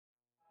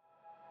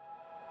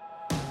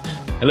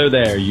Hello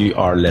there, you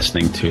are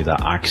listening to the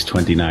Acts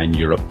 29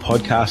 Europe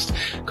podcast,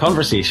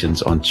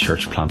 conversations on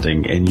church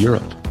planting in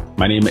Europe.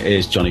 My name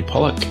is Johnny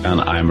Pollock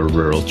and I'm a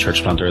rural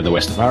church planter in the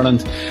west of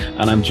Ireland,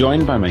 and I'm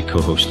joined by my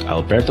co-host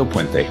Alberto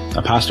Puente,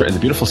 a pastor in the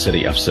beautiful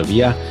city of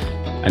Sevilla.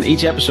 And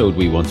each episode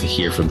we want to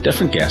hear from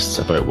different guests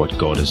about what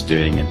God is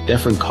doing in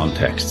different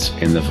contexts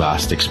in the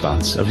vast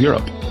expanse of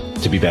Europe,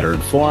 to be better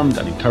informed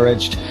and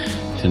encouraged,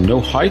 to know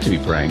how to be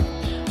praying,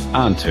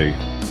 and to,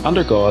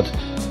 under God,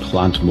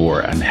 plant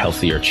more and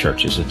healthier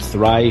churches that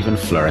thrive and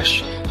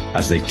flourish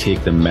as they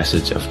take the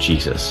message of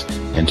Jesus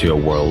into a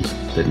world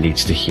that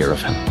needs to hear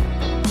of him.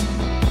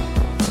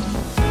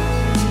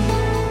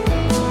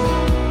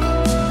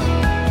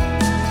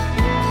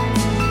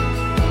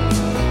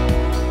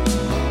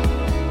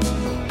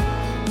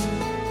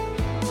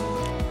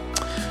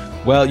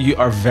 Well, you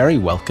are very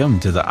welcome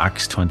to the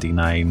Acts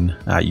 29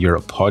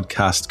 Europe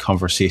podcast,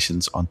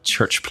 conversations on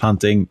church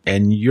planting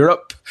in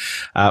Europe.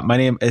 My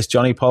name is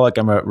Johnny Pollock.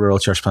 I'm a rural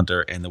church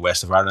planter in the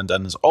west of Ireland.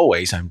 And as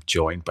always, I'm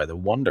joined by the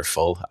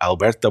wonderful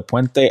Alberto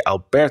Puente.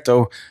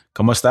 Alberto,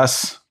 ¿cómo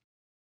estás?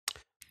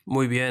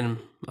 Muy bien.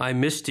 I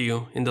missed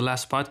you in the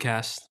last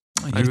podcast.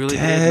 I really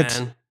did,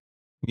 man.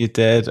 You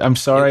did. I'm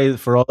sorry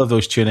for all of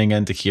those tuning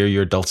in to hear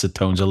your dulcet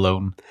tones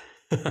alone.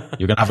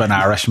 You're going to have an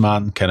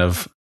Irishman kind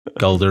of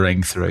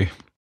guldering through.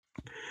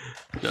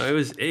 No,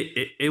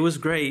 it was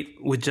great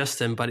with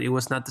Justin, but it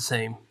was not the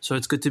same. So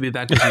it's good to be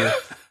back with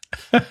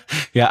you.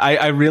 Yeah,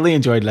 I really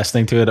enjoyed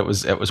listening to it. It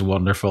was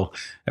wonderful.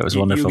 It was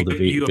wonderful to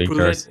be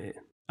encouraged.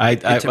 I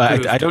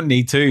don't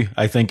need to.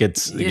 I think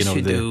it's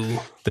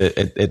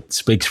it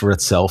speaks for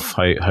itself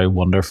how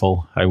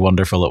wonderful it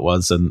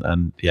was,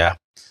 and yeah,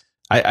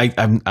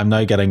 I'm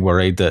now getting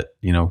worried that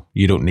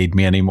you don't need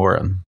me anymore,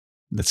 and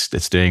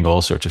it's doing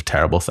all sorts of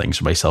terrible things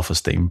for my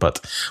self-esteem. But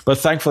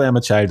thankfully I'm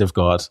a child of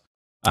God,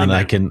 and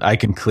Amen. I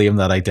can claim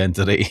that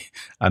identity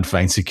and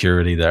find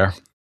security there.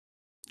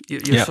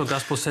 You're so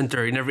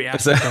gospel-centered in every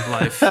aspect of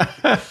life.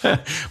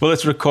 Well,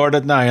 it's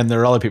recorded now, and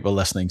there are other people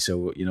listening,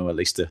 so at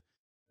least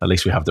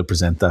we have to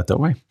present that,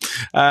 don't we?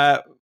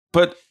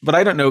 But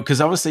I don't know,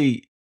 because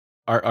obviously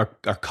our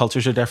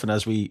cultures are different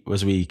as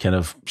we kind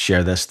of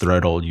share this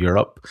throughout all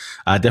Europe.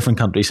 Different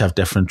countries have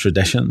different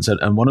traditions,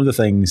 and one of the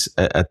things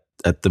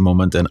at the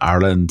moment in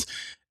Ireland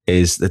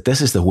is that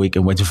this is the week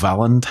in which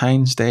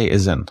Valentine's Day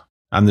is in,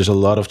 and there's a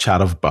lot of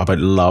chat about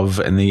love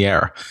in the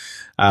air.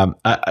 I'm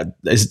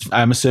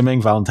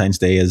assuming Valentine's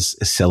Day is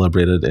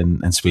celebrated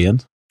in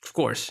Spain. Of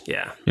course,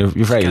 yeah. You're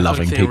very Catholic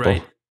loving thing, people.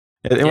 right?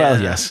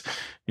 Well, yes,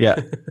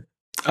 yeah.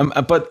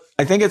 But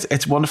I think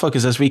it's wonderful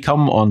because as we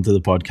come onto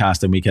the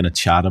podcast and we kind of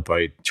chat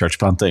about church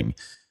planting,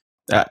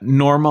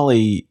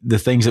 normally the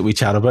things that we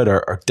chat about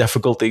are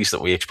difficulties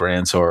that we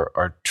experience,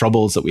 or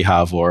troubles that we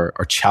have, or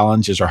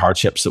challenges or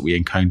hardships that we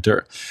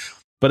encounter.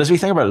 But as we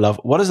think about love,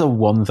 what is the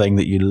one thing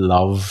that you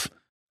love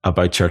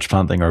about church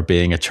planting or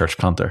being a church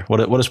planter?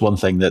 What is one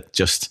thing that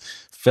just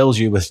fills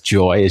you with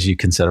joy as you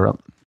consider it?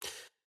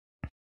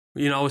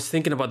 I was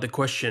thinking about the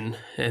question,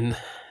 and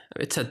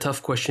it's a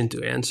tough question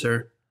to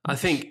answer. I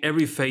think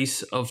every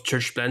phase of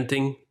church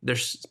planting,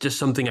 there's just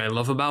something I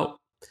love about.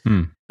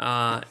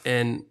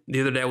 And the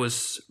other day I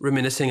was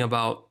reminiscing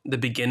about the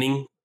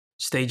beginning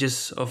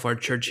stages of our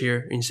church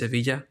here in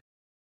Sevilla.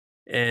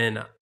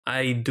 And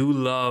I do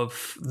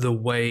love the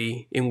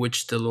way in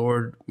which the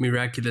Lord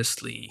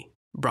miraculously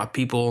brought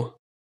people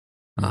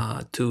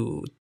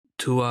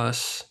to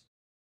us,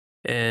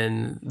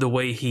 and the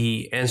way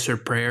he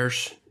answered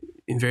prayers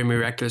in very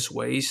miraculous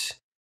ways.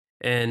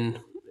 And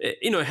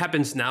it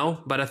happens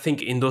now, but I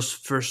think in those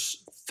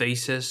first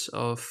phases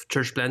of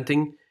church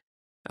planting,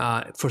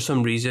 for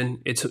some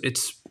reason, it's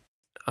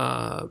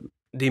the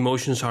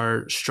emotions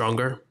are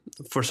stronger.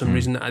 For some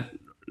reason,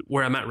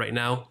 where I'm at right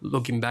now,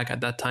 looking back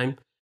at that time,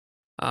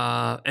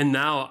 and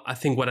now I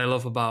think what I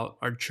love about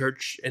our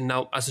church, and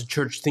now as a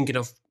church thinking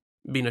of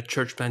being a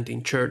church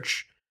planting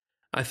church,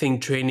 I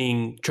think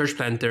training church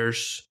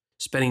planters,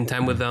 spending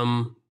time with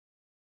them,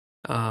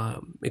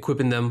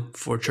 equipping them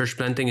for church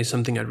planting is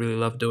something I really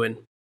love doing.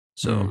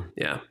 So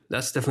yeah,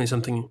 that's definitely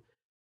something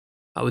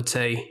I would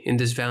say in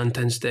this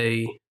Valentine's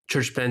Day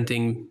church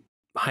planting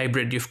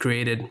hybrid you've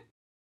created.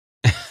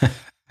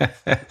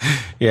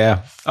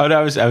 Yeah. Oh, no,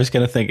 I was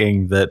kind of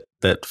thinking that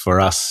for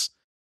us,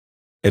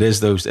 it is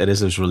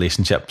those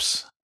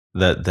relationships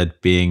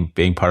that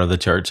being part of the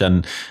church,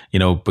 and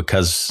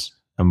because,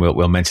 and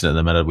we'll mention it in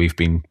a minute, we've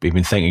been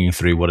thinking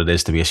through what it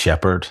is to be a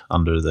shepherd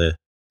under the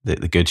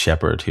good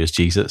shepherd who is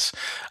Jesus,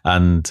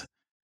 and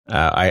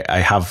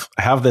I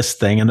have this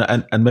thing,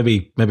 and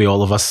maybe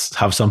all of us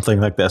have something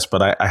like this,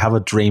 but I have a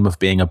dream of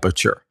being a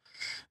butcher.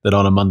 That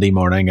on a Monday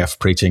morning, if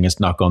preaching is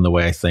not going the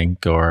way I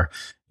think, or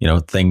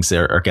things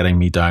are getting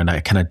me down, I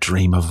kind of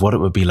dream of what it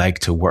would be like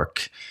to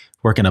work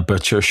in a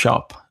butcher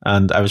shop.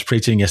 And I was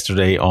preaching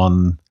yesterday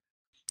in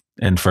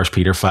 1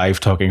 Peter 5,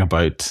 talking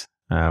about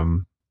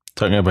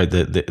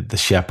the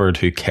shepherd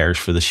who cares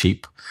for the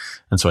sheep.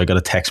 And so I got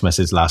a text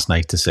message last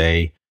night to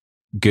say,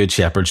 good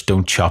shepherds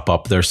don't chop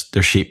up their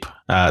sheep.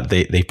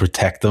 They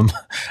protect them,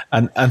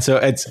 and so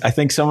I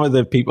think some of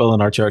the people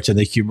in our church and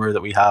the humor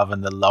that we have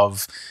and the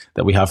love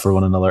that we have for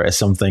one another is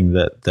something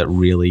that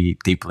really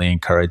deeply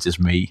encourages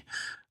me.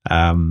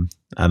 And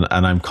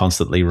I'm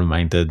constantly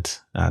reminded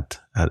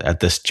at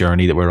this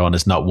journey that we're on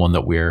is not one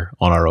that we're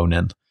on our own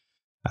in.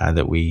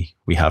 That we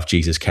have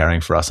Jesus caring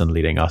for us and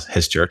leading us,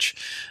 his church,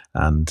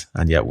 and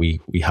yet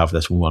we have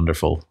this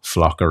wonderful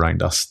flock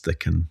around us that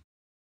can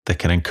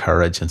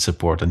encourage and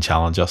support and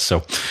challenge us.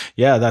 So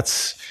yeah,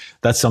 that's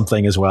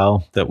something as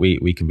well that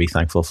we can be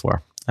thankful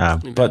for.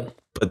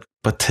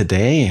 But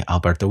today,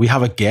 Alberto, we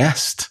have a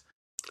guest.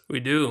 We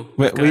do.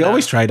 We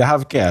always try to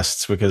have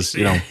guests because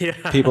Yeah.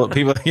 people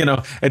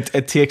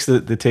it takes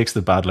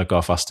the bad look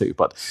off us too.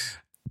 But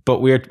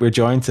we're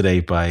joined today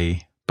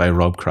by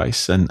Rob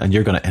Kreis, and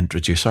you're going to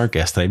introduce our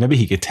guest today. Maybe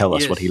he could tell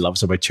us what he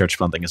loves about church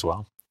planting as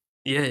well.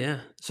 Yeah.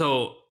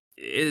 So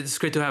it's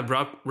great to have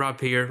Rob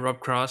here, Rob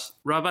Kreis.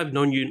 Rob, I've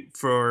known you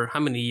for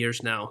how many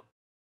years now?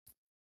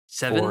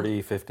 7?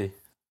 40, 50.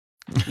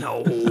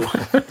 No,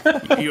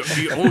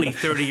 you're only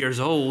 30 years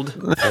old.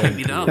 Can't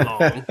be that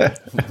long.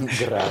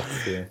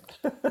 Grazie.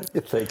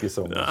 Thank you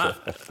so much.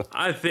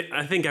 I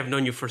think I've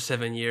known you for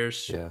 7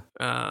 years.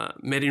 Yeah.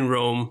 Met in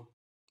Rome.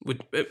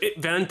 With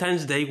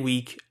Valentine's Day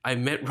week, I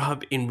met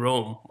Rob in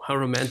Rome. How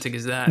romantic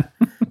is that?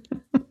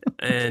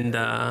 And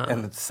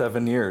it's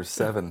 7 years.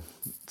 7.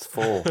 It's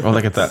full. Oh,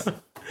 look at that.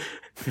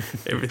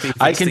 Everything.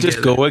 I can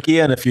just go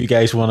again if you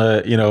guys want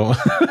to,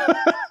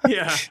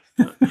 Yeah.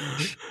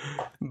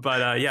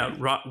 But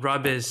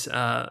Rob is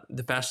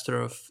the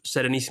pastor of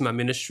Serenissima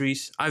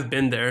Ministries. I've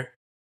been there,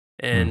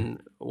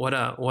 and what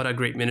a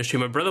great ministry.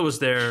 My brother was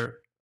there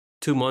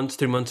 3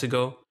 months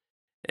ago,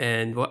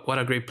 and what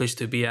a great place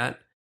to be at.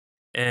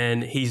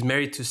 And he's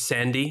married to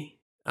Sandy,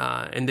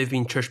 and they've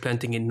been church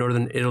planting in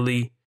northern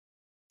Italy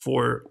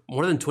for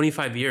more than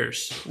 25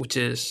 years, which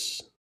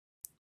is,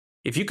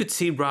 if you could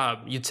see Rob,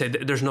 you'd say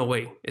there's no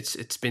way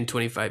it's been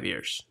 25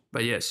 years.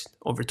 But yes,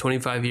 over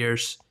 25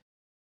 years.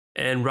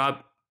 And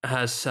Rob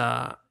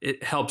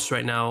it helps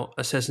right now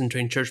assess and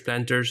train church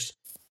planters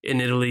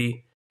in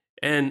Italy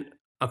and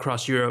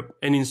across Europe.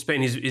 And in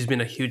Spain, he's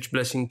been a huge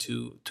blessing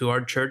to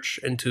our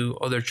church and to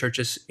other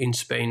churches in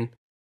Spain,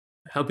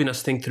 helping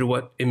us think through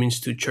what it means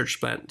to church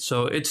plant.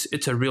 So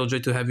it's a real joy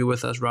to have you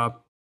with us,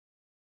 Rob.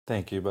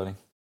 Thank you, buddy.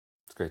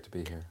 It's great to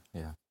be here.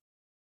 Yeah.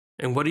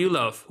 And what do you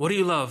love? What do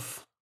you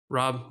love,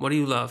 Rob? What do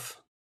you love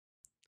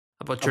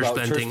about church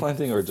planting? Church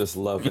planting or just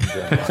love in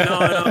general?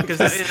 No, because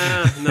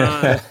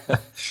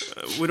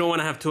we don't want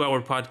to have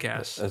 2-hour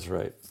podcasts. That's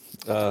right.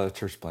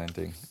 Church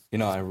planting.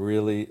 I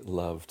really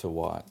love to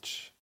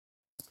watch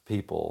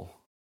people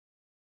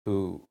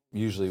who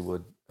usually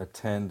would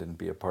attend and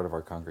be a part of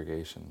our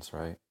congregations,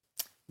 right?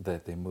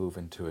 That they move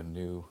into a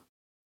new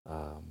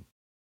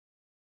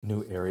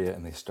area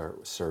and they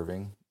start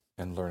serving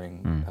and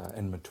learning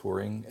and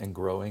maturing and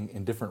growing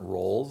in different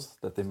roles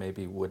that they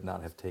maybe would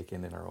not have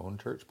taken in our own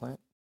church plant.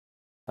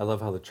 I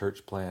love how the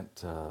church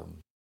plant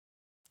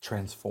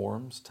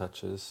transforms,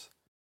 touches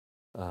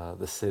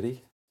the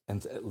city,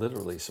 and it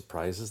literally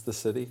surprises the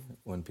city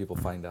when people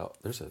find out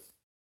there's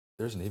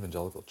an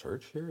evangelical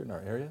church here in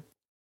our area.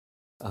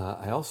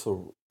 I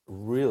also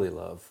really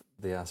love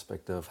the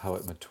aspect of how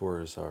it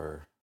matures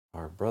our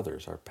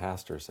brothers, our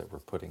pastors that we're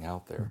putting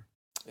out there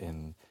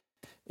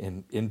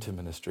into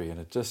ministry, and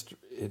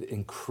it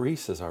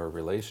increases our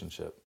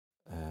relationship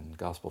and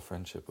gospel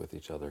friendship with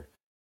each other,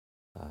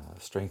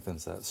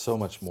 strengthens that so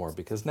much more,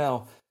 because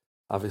now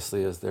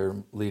obviously as they're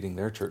leading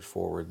their church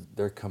forward,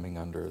 they're coming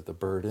under the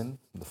burden,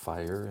 the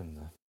fire,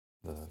 and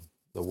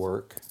the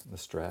work, the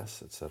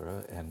stress,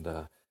 etc., and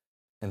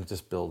it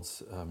just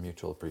builds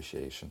mutual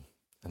appreciation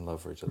and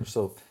love for each other.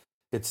 So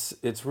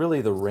it's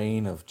really the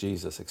reign of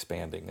Jesus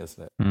expanding,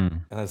 isn't it?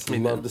 And I just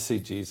love to see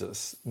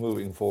Jesus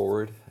moving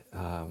forward.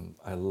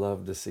 I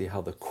love to see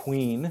how the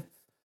Queen,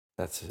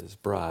 that's his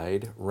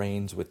bride,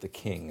 reigns with the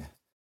King,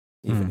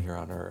 even here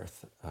on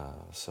earth.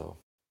 So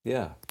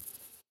yeah,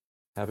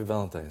 happy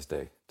Valentine's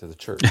Day to the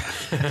church.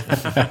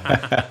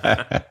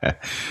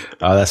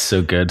 Oh, that's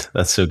so good.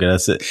 That's so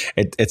good.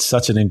 It's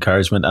such an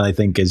encouragement, and I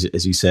think,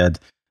 as you said,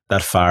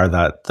 that fire,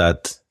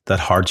 that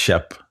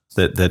hardship,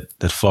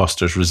 that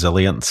fosters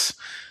resilience,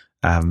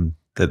 that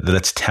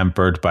it's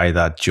tempered by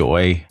that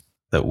joy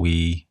that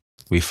we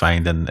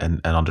find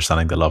in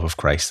understanding the love of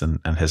Christ and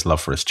his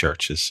love for his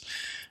church is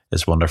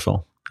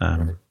wonderful.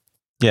 Right.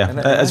 Yeah, and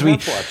as we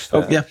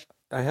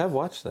I have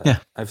watched that. Yeah.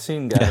 I've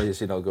seen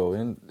guys, go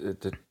in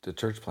to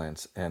church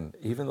plants, and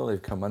even though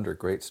they've come under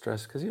great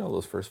stress, because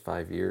those first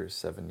 5 years,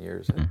 7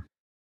 years,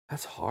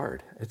 that's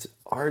hard. It's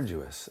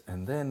arduous,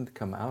 and then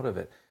come out of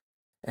it.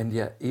 And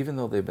yet, even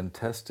though they've been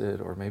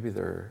tested, or maybe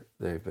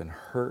they've been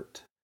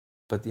hurt,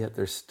 but yet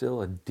there's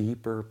still a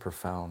deeper,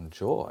 profound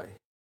joy,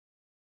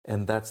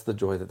 and that's the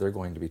joy that they're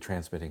going to be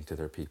transmitting to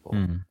their people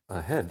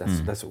ahead.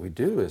 That's what we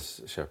do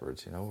as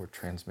shepherds. We're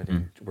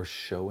transmitting, we're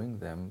showing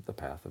them the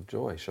path of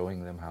joy,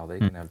 showing them how they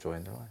can have joy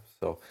in their lives.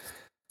 So,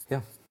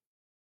 yeah.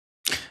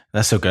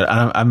 That's so good.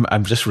 And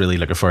I'm just really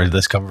looking forward to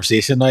this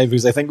conversation now,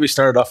 because I think we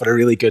started off at a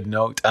really good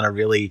note and a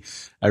really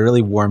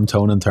warm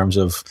tone in terms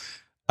of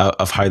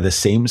how this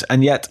seems.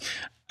 And yet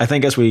I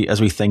think as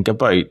we think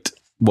about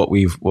what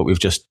we've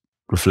just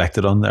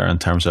reflected on there in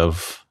terms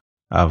of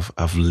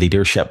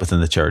leadership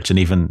within the church, and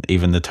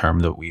even the term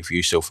that we've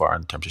used so far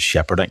in terms of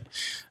shepherding.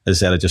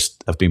 As I said,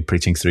 I've been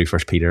preaching through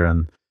 1 Peter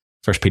and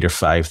 1 Peter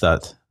 5,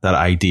 that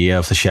idea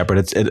of the shepherd.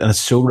 And it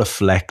so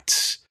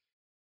reflects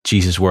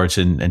Jesus' words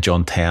in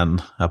John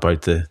 10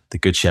 about the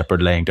good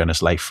shepherd laying down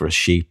his life for his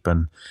sheep,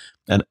 and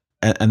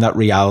that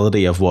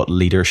reality of what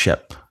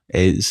leadership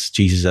is.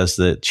 Jesus as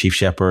the chief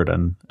shepherd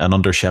and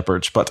under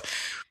shepherds. But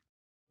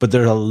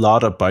there's a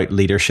lot about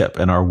leadership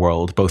in our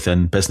world, both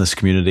in business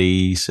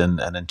communities and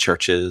in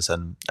churches,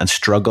 and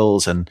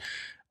struggles and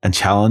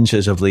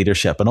challenges of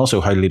leadership, and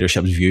also how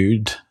leadership is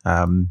viewed,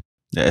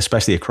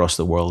 especially across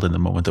the world in the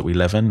moment that we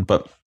live in.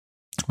 But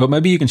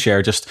maybe you can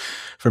share, just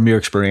from your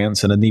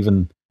experience and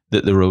even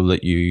the role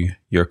that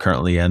you're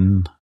currently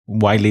in,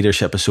 why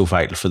leadership is so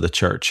vital for the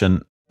church,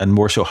 and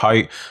more so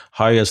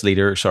how as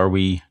leaders are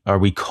we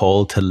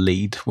called to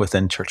lead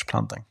within church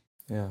planting.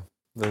 Yeah,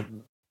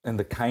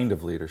 the kind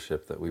of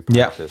leadership that we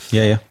practice.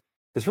 Yeah.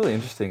 It's really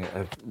interesting.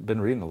 I've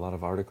been reading a lot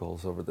of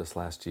articles over this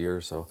last year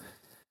or so,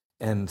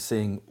 and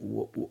seeing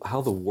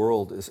how the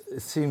world is.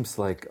 It seems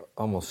like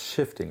almost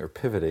shifting or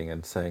pivoting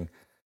and saying,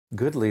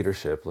 good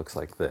leadership looks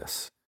like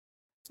this,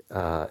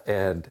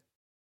 and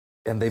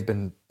they've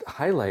been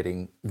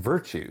highlighting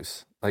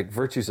virtues, like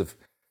virtues of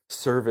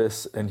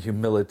service and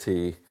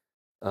humility,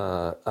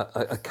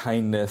 a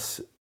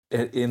kindness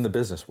in the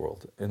business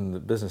world, in the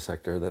business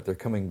sector, that they're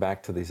coming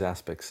back to these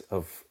aspects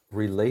of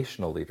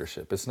relational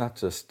leadership. It's not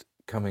just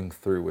coming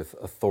through with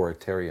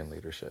authoritarian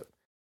leadership.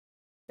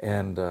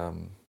 And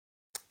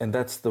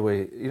that's the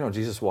way,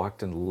 Jesus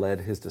walked and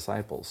led his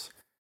disciples.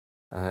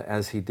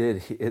 As he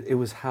did, it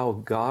was how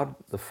God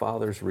the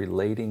Father's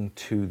relating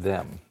to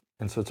them.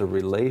 And so it's a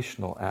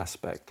relational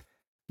aspect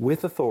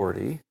with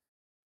authority,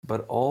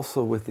 but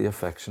also with the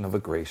affection of a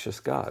gracious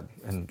God.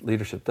 And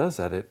leadership does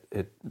that.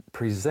 It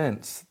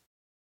presents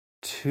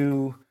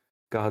to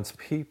God's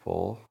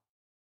people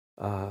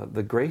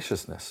the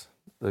graciousness,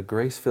 the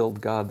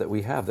grace-filled God that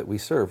we have, that we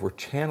serve.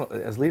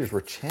 As leaders,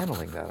 we're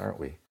channeling that, aren't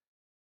we?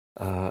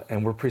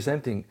 And we're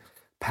presenting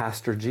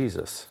Pastor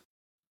Jesus,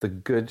 the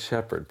Good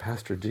Shepherd.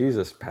 Pastor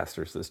Jesus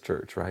pastors this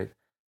church, right?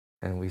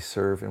 And we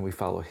serve and we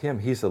follow him.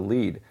 He's a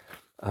lead.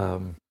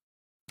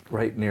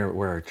 Right near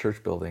where our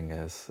church building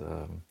is,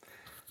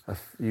 a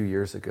few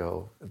years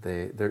ago,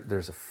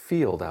 there's a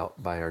field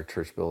out by our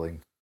church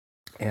building.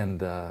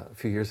 And a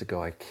few years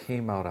ago, I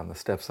came out on the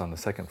steps on the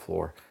second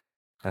floor,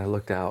 and I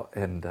looked out,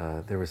 and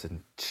there was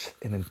an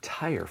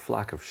entire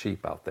flock of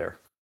sheep out there.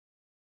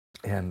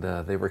 And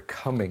they were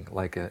coming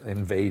like an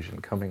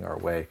invasion, coming our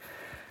way,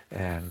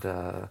 and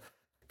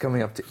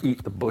coming up to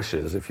eat the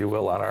bushes, if you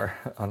will, on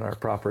our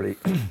property.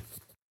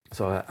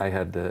 So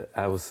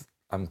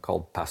I'm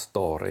called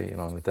pastore, in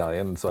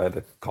Italian, so I had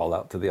to call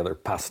out to the other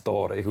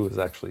pastore, who was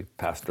actually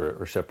pastor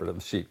or shepherd of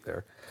the sheep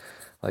there.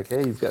 Like,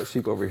 hey, you've got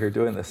sheep over here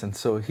doing this. And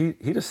so he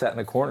just sat in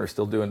a corner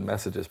still doing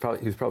messages.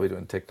 He was probably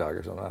doing TikTok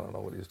or something. I don't know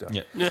what he was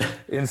doing. Yeah.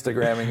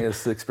 Instagramming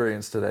his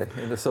experience today.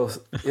 And so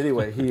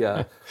anyway, he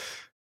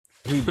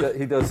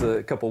does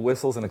a couple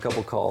whistles and a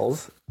couple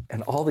calls,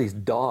 and all these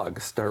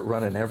dogs start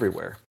running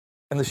everywhere.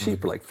 And the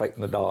sheep are like fighting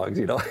the dogs,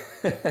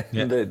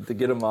 and to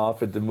get them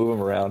off and to move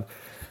them around.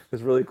 It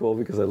was really cool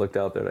because I looked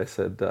out there and I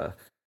said,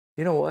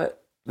 you know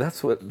what?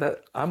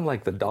 I'm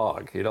like the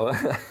dog,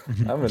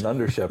 I'm an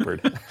under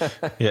shepherd.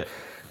 Yeah.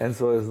 And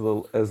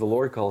so as the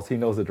Lord calls, he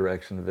knows the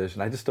direction and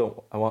vision. I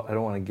don't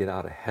want to get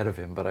out ahead of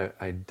him, but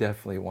I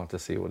definitely want to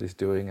see what he's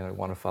doing, and I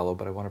want to follow,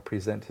 but I want to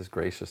present his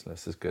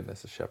graciousness, his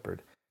goodness as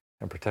shepherd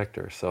and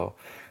protector. So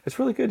it's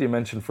really good you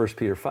mentioned 1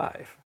 Peter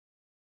 5,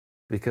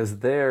 because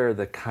there,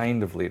 the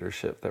kind of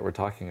leadership that we're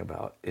talking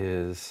about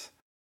is,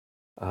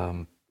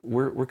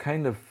 we're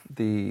kind of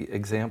the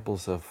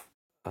examples of,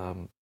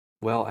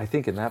 I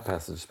think in that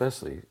passage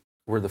especially,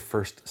 we're the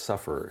first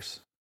sufferers.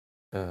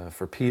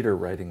 For Peter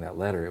writing that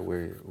letter,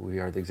 we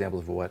are the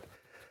examples of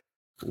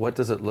what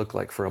does it look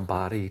like for a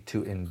body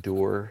to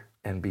endure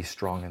and be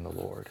strong in the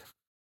Lord.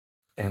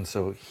 And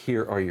so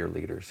here are your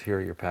leaders, here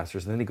are your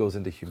pastors. And then he goes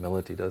into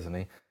humility, doesn't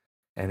he?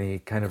 And he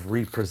kind of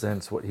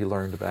represents what he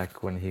learned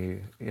back when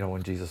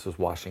when Jesus was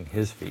washing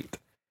his feet.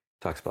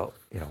 Talks about,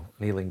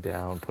 kneeling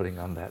down, putting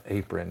on that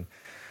apron,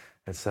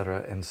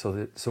 etc. And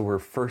so we're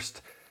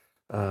first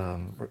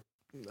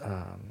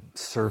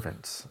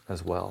servants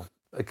as well.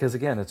 Because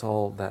again, it's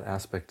all that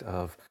aspect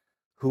of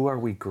who are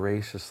we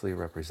graciously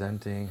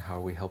representing? How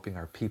are we helping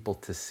our people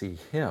to see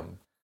him?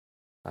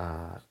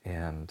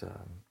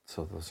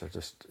 So those are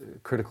just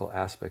critical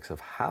aspects of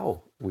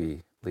how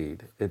we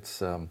lead.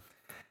 It's a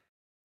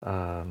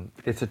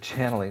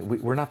channeling.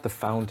 We're not the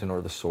fountain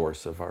or the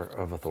source of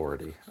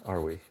authority,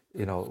 are we?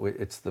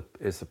 It's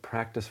the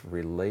practice of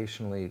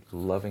relationally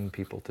loving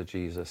people to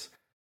Jesus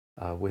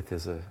with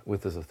his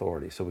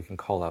authority. So we can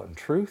call out in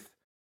truth,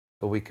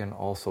 but we can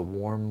also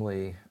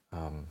warmly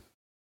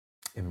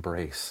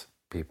embrace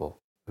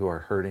people who are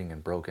hurting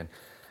and broken.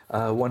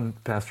 One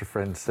pastor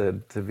friend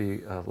said to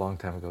me a long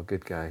time ago,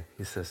 good guy,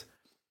 he says,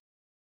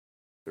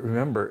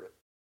 remember,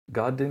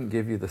 God didn't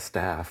give you the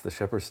staff, the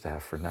shepherd's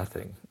staff, for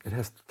nothing. It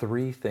has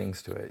three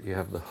things to it. You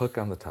have the hook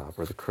on the top,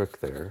 or the crook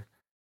there.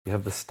 You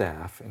have the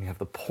staff, and you have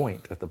the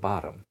point at the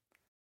bottom.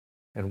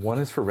 And one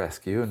is for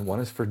rescue, and one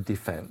is for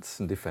defense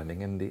and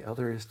defending, and the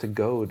other is to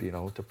goad,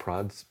 to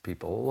prod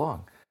people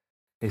along.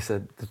 He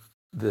said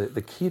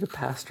the key to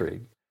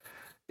pastoring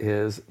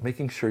is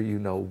making sure you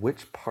know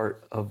which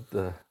part of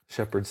the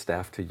shepherd's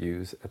staff to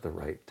use at the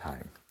right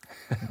time.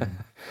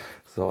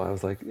 So I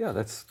was like, yeah,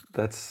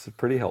 that's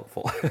pretty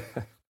helpful.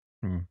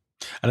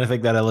 And I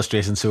think that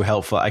illustration is so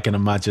helpful. I can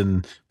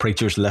imagine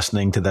preachers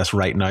listening to this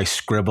right now,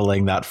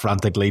 scribbling that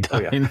frantically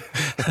down.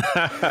 Oh,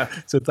 yeah.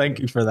 So thank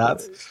you for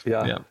that.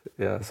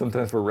 Yeah.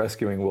 Sometimes we're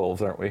rescuing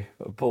wolves, aren't we?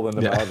 Pulling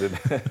them out,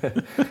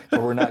 or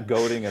we're not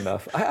goading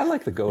enough. I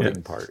like the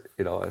goading part.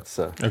 It's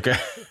okay.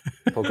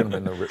 Poking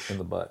them in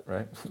the butt,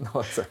 right?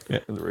 No, it's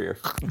in the rear.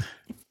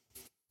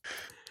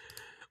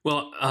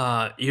 Well,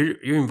 you're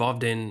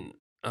involved in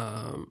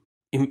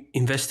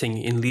investing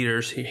in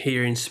leaders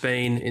here in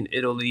Spain, in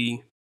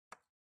Italy.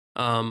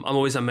 I'm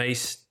always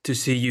amazed to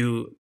see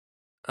you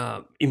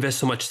invest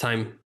so much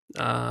time.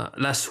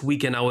 Last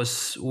weekend, I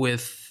was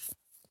with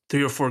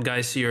 3 or 4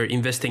 guys you're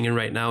investing in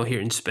right now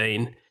here in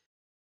Spain.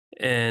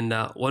 And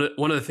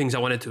one of the things I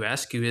wanted to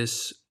ask you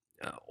is,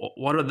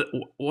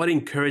 what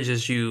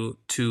encourages you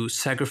to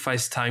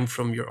sacrifice time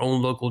from your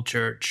own local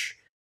church,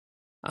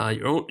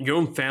 your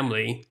own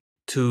family,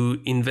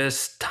 to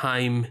invest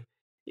time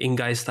in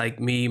guys like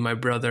me, my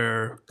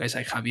brother, guys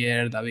like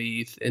Javier,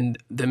 David, and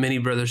the many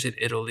brothers in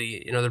Italy,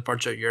 in other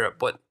parts of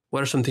Europe? What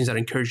are some things that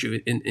encourage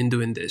you in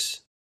doing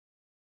this?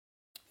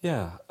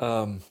 Yeah,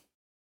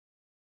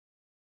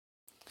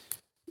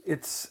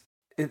 it's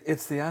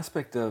the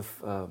aspect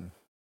of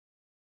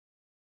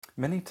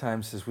many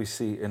times, as we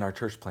see in our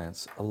church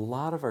plants, a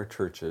lot of our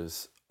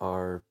churches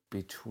are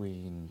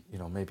between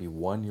maybe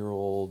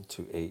 1-year-old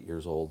to 8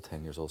 years old,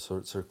 10 years old, so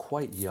they're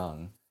quite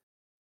young,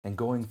 and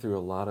going through a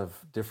lot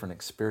of different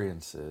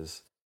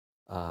experiences,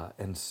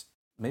 and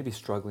maybe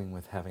struggling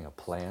with having a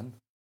plan,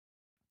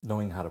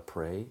 knowing how to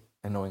pray,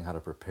 and knowing how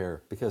to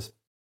prepare. Because,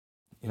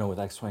 with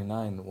Acts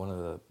 29, one of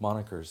the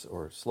monikers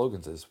or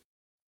slogans is,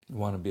 we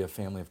want to be a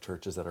family of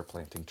churches that are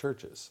planting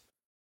churches.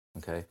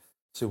 Okay?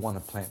 So we want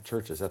to plant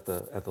churches. At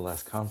the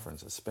last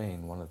conference in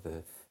Spain, one of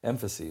the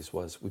emphases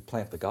was we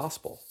plant the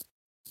gospel.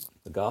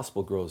 The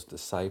gospel grows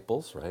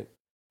disciples, right?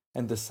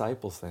 And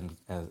disciples then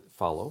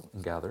follow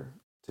and gather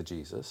to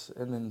Jesus,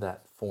 and then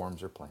that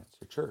forms or plants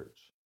your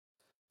church.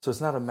 So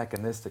it's not a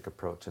mechanistic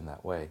approach in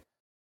that way.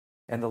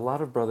 And a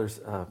lot of brothers,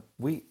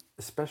 we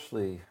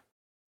especially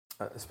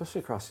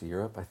across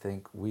Europe, I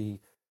think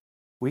we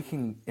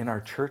can, in our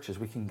churches,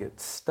 we can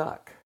get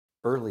stuck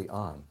early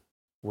on,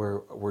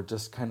 where we're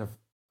just kind of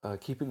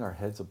keeping our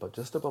heads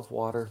just above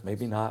water.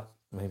 Maybe not.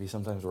 Maybe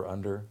sometimes we're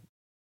under,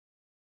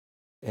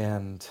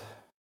 and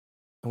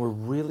we're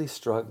really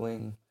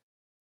struggling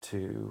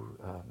to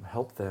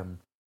help them.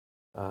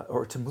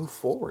 Or to move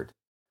forward.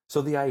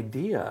 So the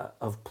idea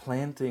of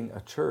planting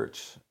a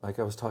church, like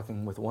I was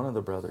talking with one of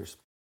the brothers,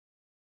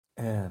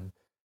 and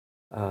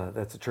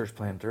that's a church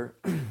planter,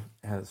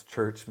 has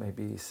church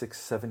maybe 6,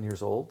 7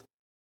 years old,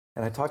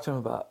 and I talked to him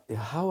about,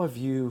 how have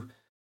you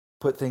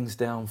put things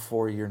down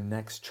for your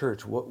next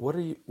church? What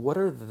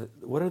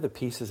are the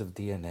pieces of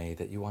DNA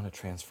that you want to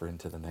transfer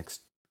into the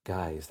next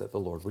guys that the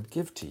Lord would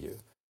give to you?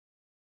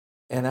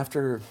 And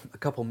after a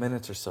couple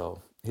minutes or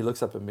so, he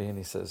looks up at me and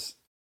he says,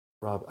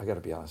 Rob, I got to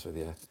be honest with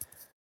you.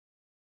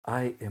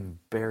 I am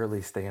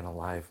barely staying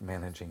alive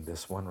managing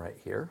this one right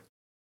here,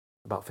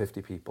 about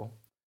 50 people.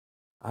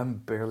 I'm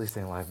barely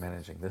staying alive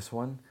managing this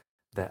one,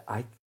 that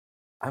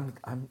I'm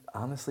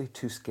honestly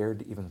too scared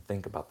to even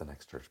think about the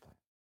next church plant.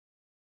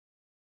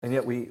 And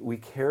yet we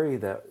carry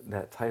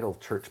that title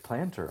church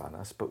planter on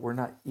us, but we're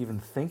not even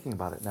thinking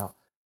about it now.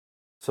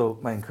 So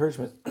my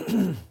encouragement,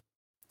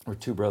 were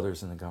 2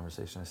 brothers in the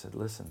conversation. I said,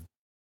 listen,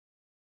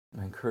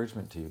 my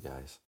encouragement to you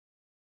guys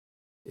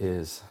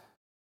is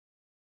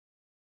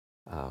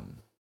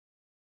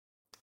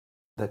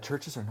that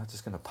churches are not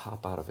just going to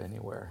pop out of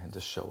anywhere and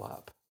just show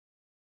up,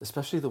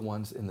 especially the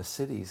ones in the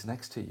cities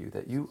next to you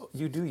that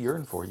you do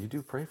yearn for, you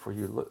do pray for,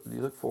 you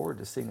look forward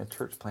to seeing a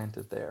church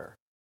planted there.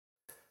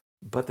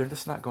 But they're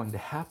just not going to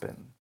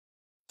happen.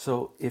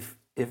 So if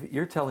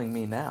you're telling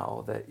me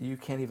now that you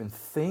can't even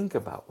think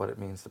about what it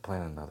means to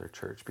plant another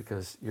church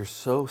because you're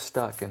so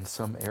stuck in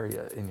some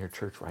area in your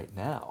church right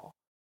now,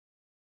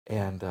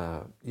 and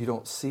you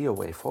don't see a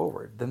way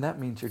forward, then that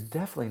means you're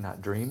definitely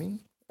not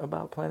dreaming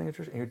about planting a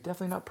church, and you're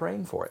definitely not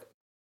praying for it.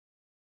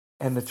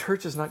 And the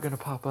church is not going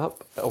to pop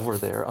up over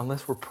there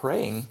unless we're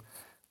praying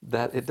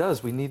that it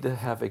does. We need to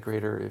have a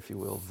greater, if you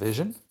will,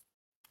 vision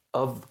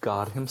of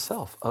God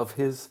himself, of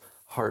his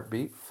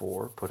heartbeat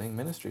for putting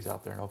ministries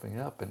out there and opening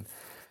it up.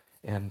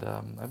 And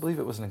I believe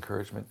it was an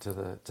encouragement to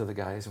the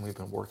guys, and we've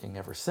been working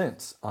ever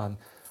since on,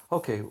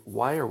 okay,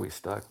 why are we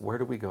stuck? Where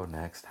do we go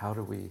next? How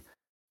do we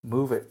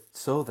move it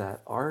so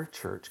that our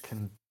church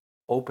can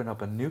open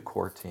up a new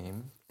core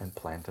team and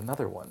plant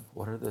another one?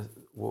 What are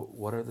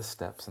the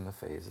steps and the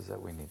phases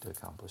that we need to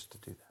accomplish to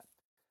do that?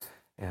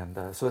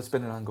 And so it's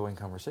been an ongoing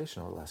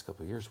conversation over the last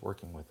couple of years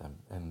working with them,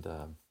 and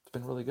it's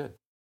been really good.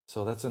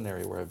 So that's an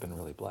area where I've been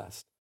really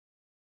blessed.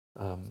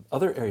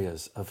 Other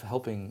areas of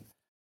helping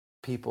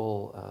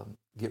people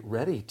get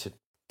ready to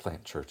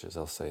plant churches,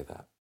 I'll say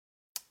that.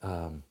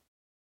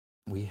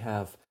 We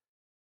have,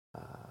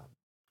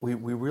 we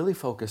really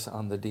focus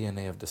on the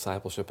DNA of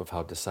discipleship, of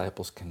how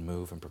disciples can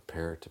move and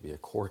prepare to be a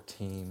core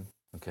team,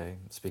 okay?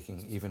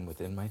 Speaking even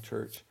within my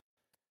church.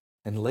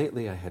 And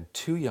lately I had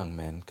 2 young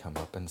men come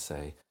up and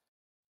say,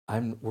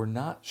 we're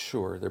not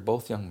sure, they're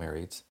both young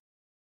marrieds,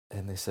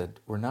 and they said,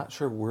 we're not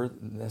sure we're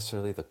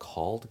necessarily the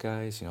called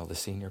guys, the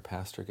senior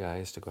pastor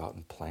guys to go out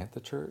and plant the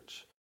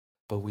church,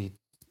 but we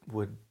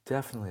would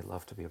definitely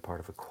love to be a part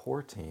of a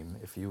core team.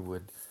 If you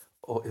would,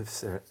 if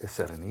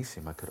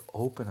Serenissima could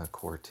open a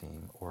core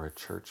team or a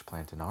church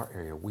plant in our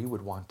area, we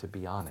would want to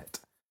be on it.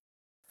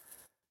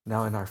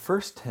 Now, in our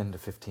first 10 to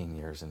 15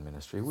 years in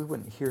ministry, we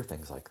wouldn't hear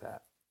things like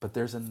that. But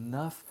there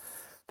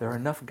are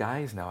enough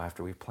guys now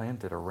after we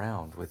planted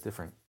around with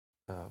different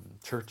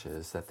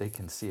churches that they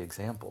can see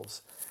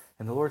examples.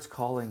 And the Lord's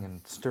calling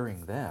and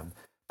stirring them,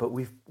 but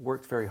we've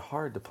worked very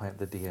hard to plant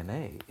the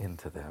DNA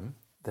into them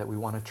that we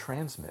want to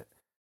transmit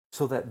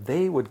so that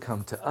they would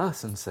come to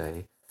us and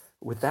say,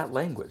 with that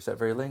language, that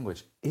very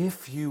language,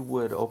 if you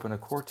would open a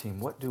core team,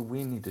 what do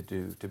we need to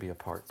do to be a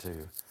part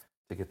to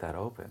get that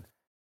open?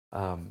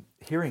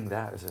 Hearing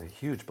that is a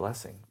huge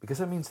blessing because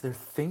that means they're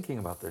thinking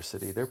about their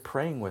city. They're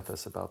praying with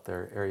us about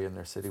their area in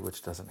their city,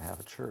 which doesn't have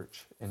a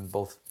church in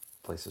both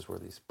places where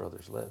these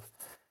brothers live.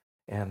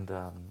 And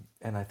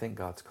I think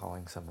God's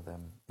calling some of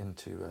them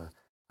into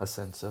a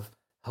sense of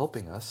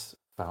helping us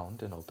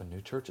found and open new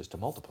churches to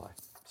multiply.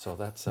 So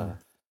that's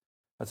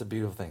a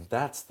beautiful thing.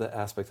 That's the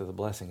aspect of the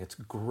blessing. It's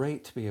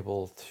great to be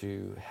able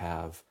to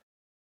have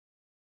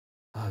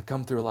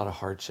come through a lot of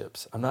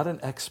hardships. I'm not an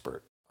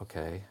expert,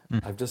 okay?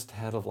 I've just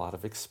had a lot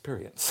of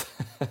experience.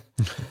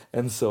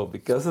 And so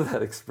because of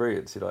that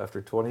experience,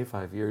 after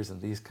 25 years in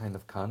these kind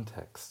of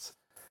contexts,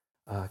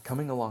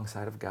 coming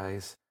alongside of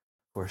guys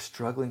who are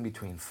struggling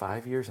between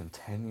 5 years and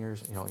 10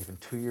 years, even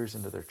 2 years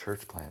into their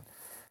church plant,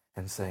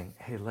 and saying,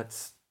 hey,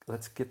 let's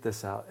get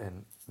this out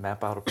and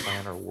map out a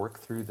plan or work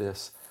through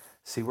this,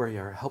 see where you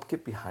are, help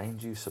get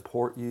behind you,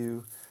 support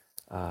you,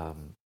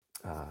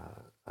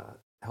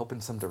 help in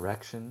some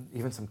direction,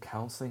 even some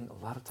counseling,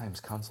 a lot of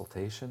times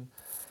consultation,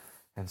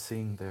 and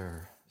seeing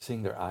their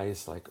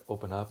eyes like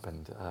open up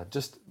and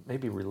just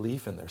maybe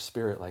relief in their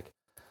spirit, like,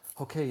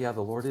 okay, yeah,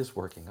 the Lord is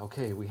working.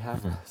 Okay, we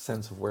have a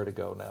sense of where to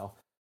go now.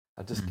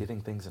 Just getting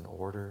things in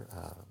order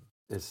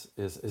has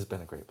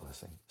been a great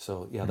blessing.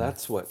 So yeah,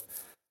 that's what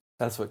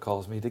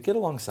calls me to get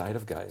alongside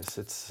of guys.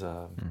 It's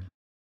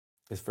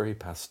very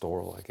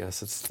pastoral, I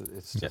guess.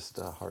 It's just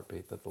a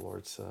heartbeat that the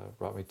Lord's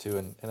brought me to.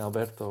 And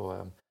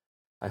Alberto,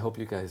 I hope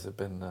you guys have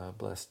been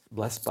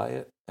blessed by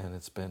it, and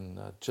it's been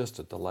just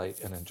a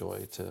delight and a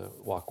joy to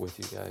walk with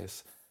you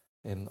guys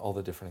in all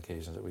the different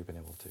occasions that we've been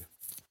able to.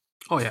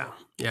 Oh yeah,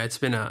 it's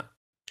been a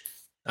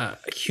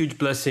huge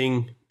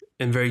blessing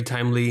and very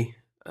timely.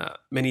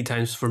 Many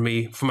times for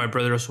me, for my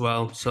brother as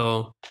well.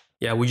 So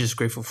yeah, we're just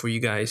grateful for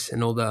you guys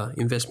and all the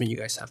investment you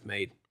guys have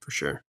made, for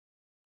sure.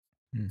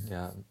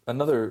 Yeah.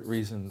 Another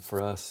reason for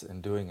us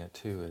in doing it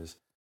too is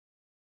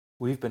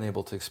we've been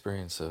able to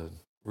experience a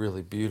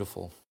really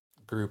beautiful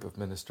group of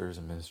ministers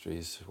and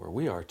ministries where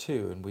we are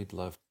too, and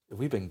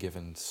we've been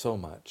given so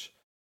much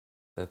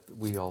that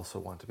we also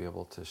want to be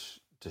able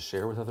to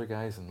share with other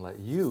guys and let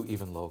you,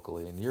 even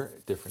locally in your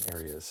different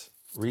areas,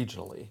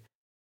 regionally,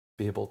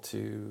 be able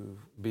to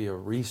be a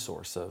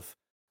resource of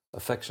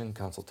affection,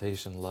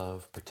 consultation,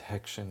 love,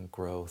 protection,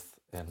 growth,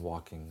 and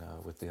walking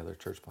with the other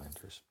church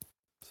planters.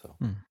 So,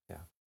 yeah.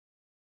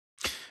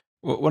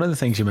 Well, one of the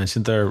things you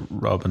mentioned there,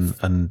 Rob,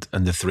 and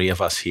the three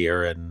of us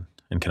here in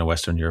kind of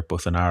Western Europe,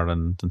 both in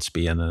Ireland and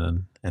Spain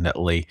and in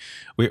Italy,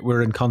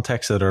 we're in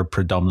contexts that are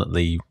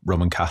predominantly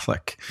Roman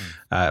Catholic.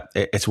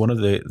 It's one of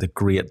the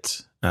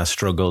great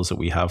struggles that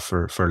we have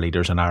for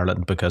leaders in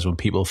Ireland, because when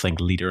people think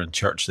leader in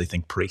church, they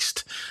think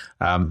priest.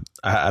 I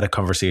had a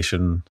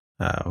conversation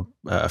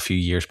a few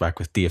years back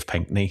with Dave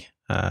Pinkney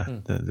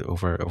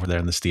over there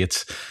in the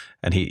States,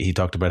 and he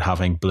talked about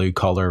having blue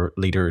collar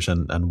leaders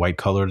and white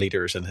collar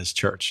leaders in his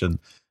church, and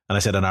I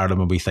said in Ireland,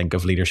 when we think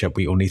of leadership,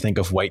 we only think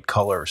of white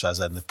collars,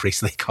 as in the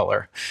priestly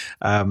collar.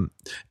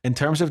 In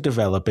terms of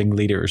developing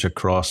leaders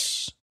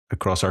across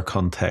our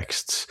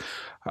contexts,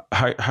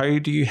 how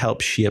do you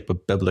help shape a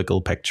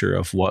biblical picture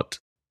of what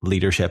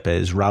leadership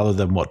is rather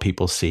than what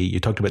people see? You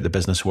talked about the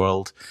business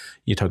world.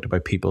 You talked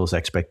about people's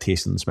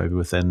expectations, maybe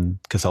within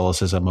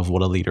Catholicism, of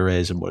what a leader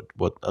is and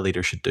what a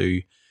leader should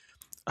do.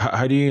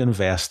 How do you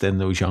invest in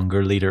those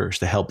younger leaders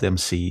to help them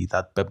see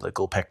that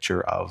biblical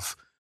picture of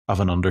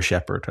an under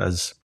shepherd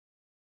as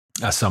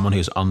someone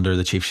who's under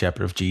the chief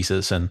shepherd of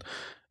Jesus, and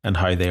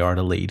how they are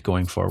to lead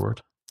going forward?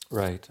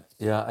 Right.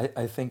 Yeah,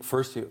 I think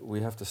first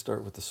we have to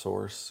start with the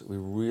source. We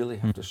really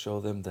have to show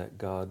them that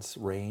God's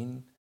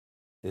reign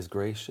is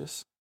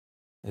gracious,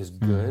 is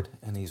good,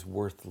 and he's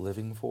worth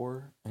living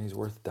for, and he's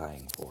worth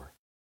dying for.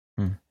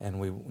 And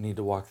we need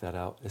to walk that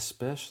out,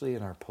 especially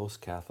in our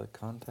post-Catholic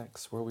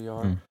context where we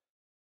are,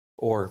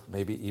 or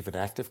maybe even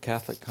active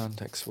Catholic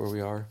context where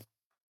we are,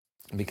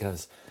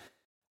 because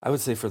I would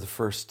say for the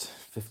first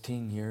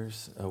 15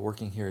 years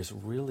working here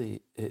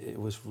it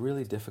was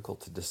really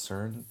difficult to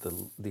discern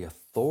the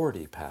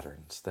authority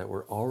patterns that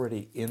were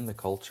already in the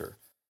culture.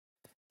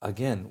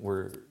 Again,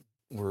 we're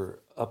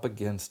up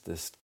against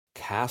this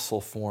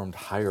castle-formed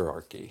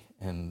hierarchy,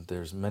 and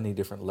there's many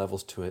different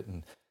levels to it,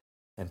 and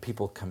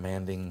people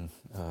commanding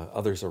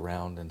others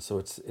around, and so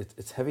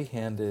it's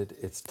heavy-handed,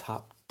 it's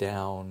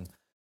top-down,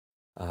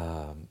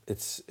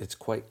 it's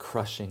quite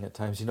crushing at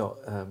times.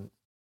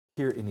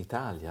 Here in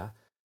Italia,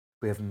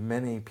 we have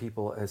many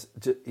people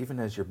even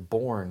as you're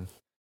born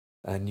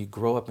and you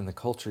grow up in the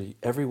culture.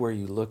 Everywhere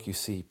you look, you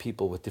see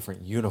people with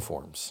different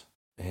uniforms,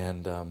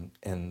 and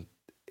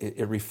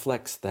it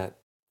reflects that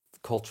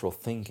cultural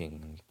thinking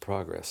and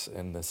progress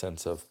in the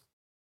sense of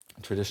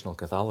traditional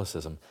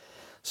Catholicism.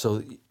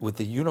 So with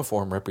the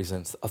uniform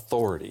represents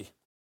authority.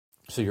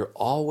 So you're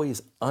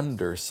always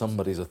under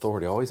somebody's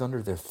authority, always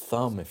under their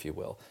thumb, if you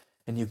will.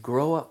 And you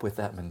grow up with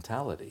that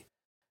mentality.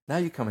 Now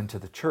you come into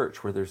the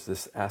church where there's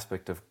this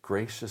aspect of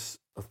gracious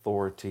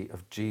authority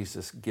of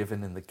Jesus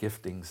given in the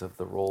giftings of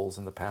the roles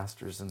and the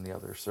pastors and the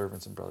other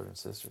servants and brothers and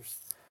sisters.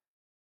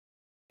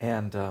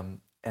 And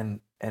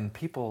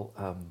people,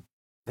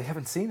 they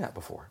haven't seen that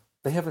before.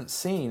 They haven't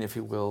seen, if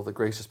you will, the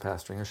gracious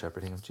pastoring or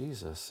shepherding of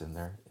Jesus in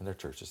their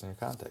churches, in their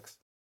context.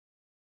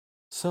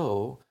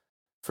 So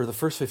for the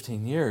first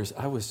 15 years,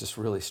 I was just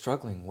really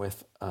struggling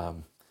with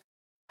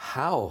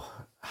how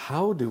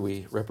do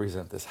we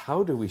represent this?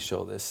 How do we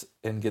show this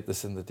and get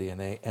this in the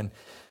DNA? And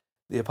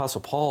the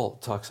Apostle Paul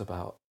talks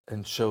about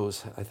and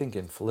shows, I think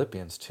in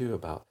Philippians too,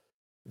 about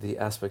the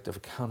aspect of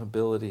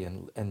accountability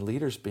and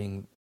leaders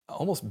being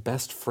almost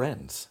best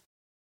friends.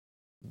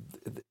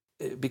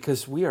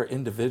 Because we are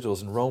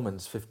individuals. In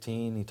Romans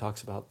 15, he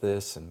talks about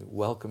this, and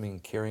welcoming,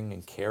 caring,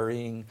 and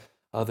carrying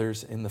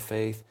others in the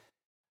faith.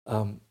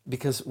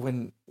 Because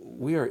when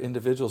we are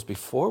individuals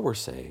before we're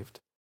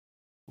saved,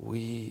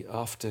 we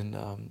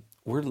often,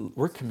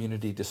 we're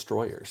community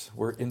destroyers.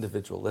 We're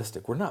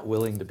individualistic. We're not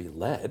willing to be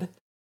led.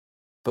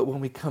 But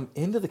when we come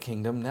into the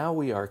kingdom, now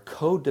we are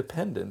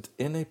codependent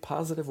in a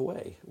positive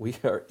way. We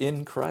are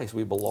in Christ.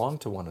 We belong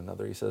to one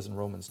another, he says in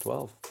Romans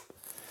 12.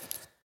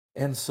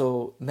 And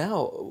so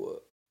now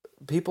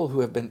people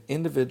who have been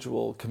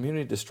individual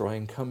community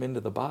destroying come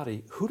into the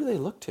body. Who do they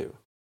look to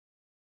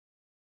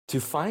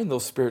find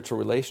those spiritual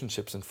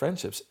relationships and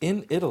friendships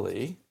in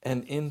Italy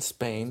and in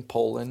Spain,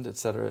 Poland,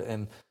 etc.,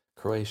 and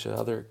Croatia,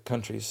 other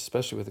countries,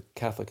 especially with a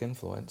Catholic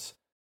influence?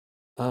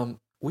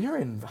 We are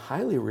in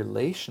highly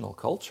relational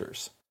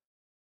cultures,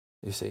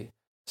 you see.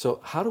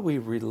 So how do we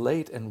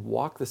relate and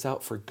walk this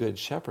out for good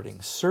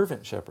shepherding,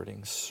 servant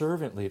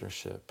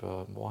leadership,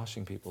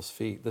 washing people's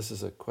feet? This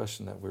is a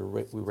question that we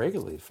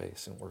regularly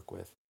face and work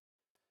with.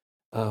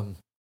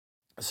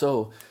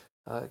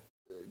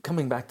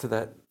 Coming back to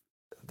that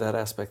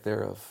aspect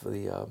there of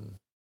the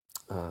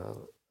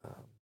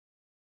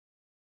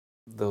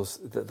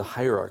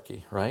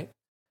hierarchy, right?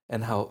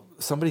 And how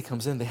somebody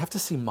comes in, they have to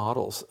see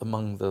models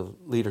among the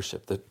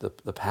leadership,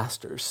 the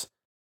pastors,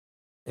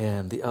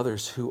 and the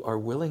others who are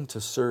willing to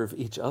serve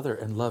each other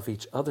and love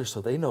each other,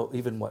 so they know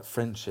even what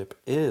friendship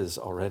is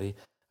already,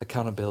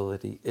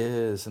 accountability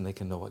is, and they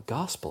can know what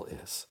gospel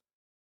is,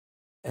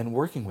 and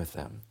working with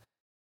them.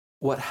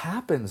 What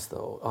happens,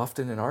 though,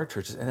 often in our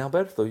churches, and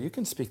Alberto, you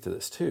can speak to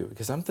this too,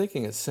 because I'm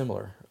thinking it's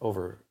similar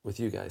over with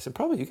you guys, and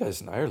probably you guys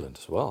in Ireland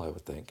as well, I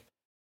would think.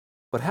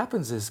 What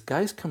happens is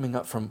guys coming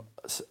up from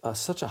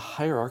such a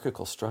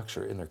hierarchical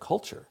structure in their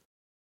culture,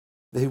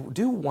 they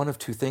do one of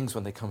two things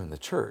when they come in the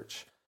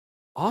church.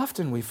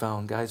 Often we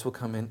found guys will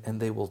come in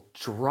and they will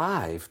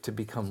drive to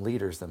become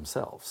leaders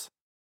themselves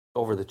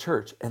over the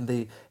church, and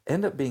they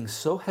end up being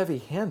so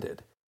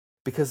heavy-handed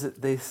because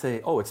they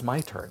say, oh, it's my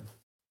turn.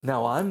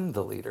 Now I'm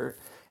the leader,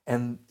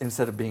 and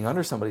instead of being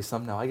under somebody's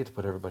thumb, now I get to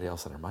put everybody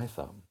else under my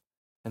thumb.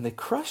 And they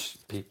crush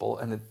people,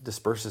 and it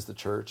disperses the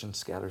church and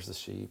scatters the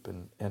sheep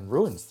and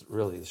ruins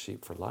really the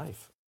sheep for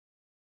life.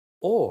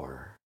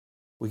 Or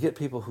we get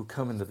people who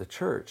come into the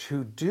church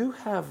who do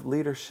have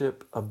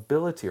leadership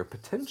ability or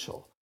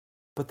potential,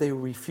 but they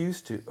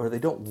refuse to, or they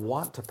don't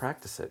want to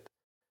practice it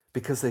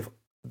because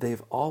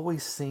they've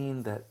always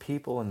seen that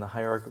people in the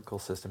hierarchical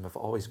system have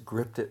always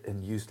gripped it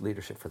and used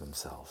leadership for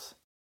themselves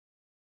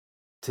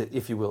to,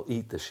 if you will,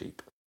 eat the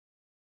sheep,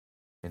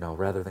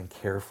 rather than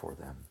care for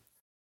them.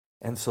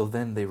 And so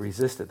then they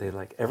resist it. They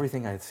like,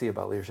 everything I see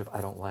about leadership,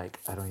 I don't like.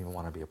 I don't even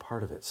want to be a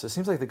part of it. So it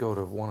seems like they go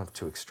to one of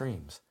two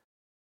extremes.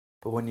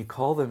 But when you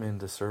call them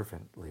into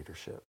servant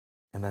leadership,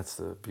 and that's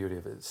the beauty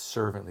of it,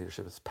 servant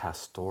leadership, it's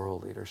pastoral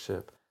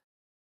leadership,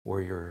 where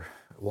you're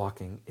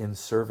walking in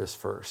service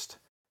first,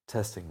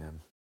 testing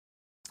them.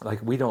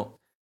 Like we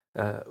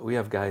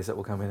have guys that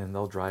will come in and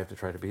they'll drive to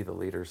try to be the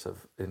leaders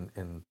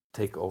and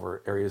take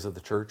over areas of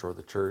the church or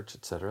the church,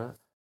 etc.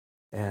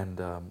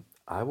 And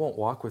I won't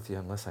walk with you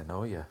unless I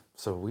know you.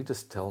 So we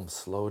just tell them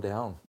slow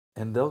down,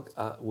 and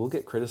we'll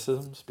get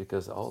criticisms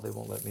because they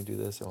won't let me do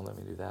this, they won't let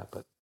me do that.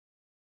 But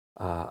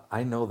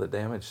I know the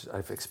damage.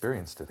 I've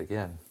experienced it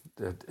again.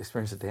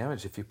 Experience the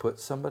damage if you put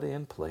somebody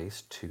in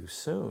place too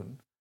soon,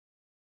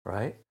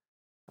 right?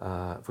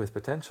 With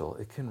potential,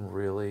 it can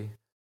really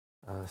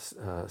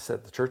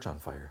set the church on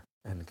fire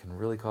and can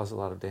really cause a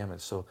lot of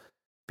damage. So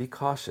be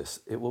cautious.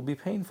 It will be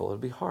painful. It'll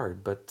be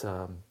hard, but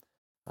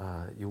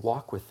you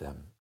walk with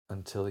them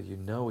until you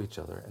know each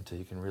other, until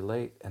you can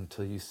relate,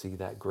 until you see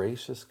that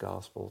gracious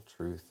gospel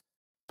truth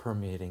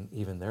permeating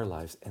even their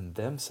lives and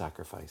them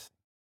sacrificing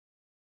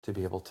to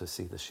be able to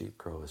see the sheep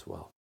grow as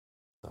well.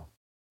 So,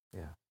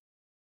 yeah.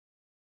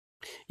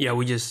 Yeah,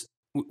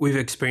 we've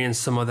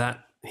experienced some of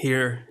that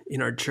here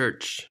in our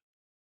church.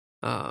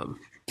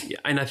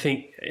 And I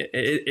think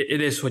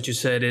it is what you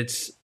said.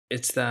 It's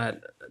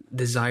that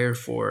desire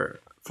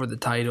for the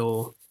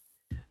title.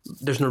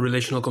 There's no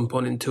relational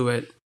component to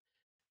it.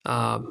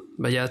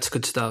 But yeah, it's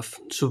good stuff.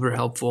 Super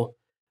helpful.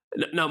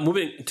 Now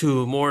moving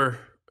to more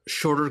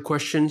shorter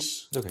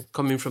questions,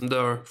 coming from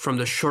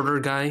the shorter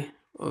guy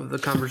of the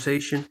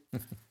conversation.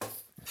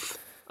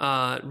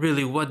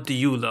 Really, what do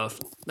you love?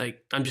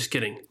 Like, I'm just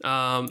kidding.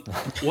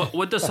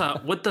 What does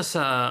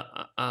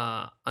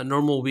a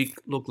normal week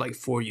look like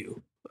for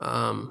you?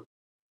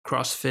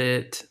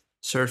 CrossFit,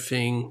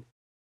 surfing.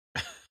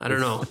 I don't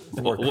know.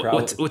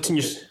 What's in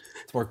your?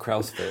 It's more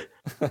CrossFit.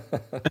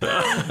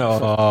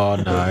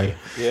 Oh no.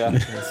 Yeah.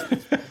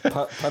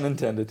 Pun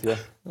intended. Yeah.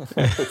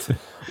 It's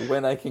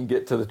when I can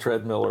get to the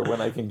treadmill or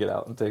when I can get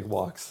out and take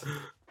walks.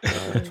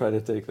 I try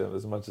to take them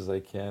as much as I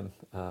can.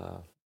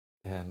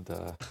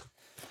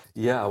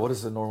 Yeah, what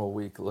does a normal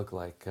week look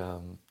like?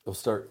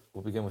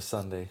 We'll begin with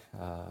Sunday.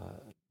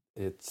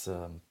 It's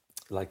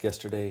like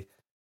yesterday,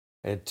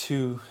 I had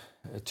two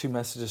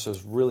messages. So it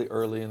was really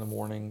early in the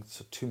morning.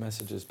 So 2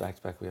 messages back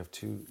to back. We have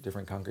 2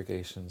 different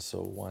congregations.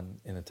 So one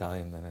in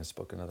Italian, then I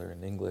spoke another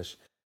in English.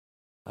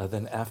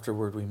 Then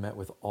afterward, we met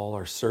with all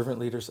our servant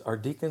leaders, our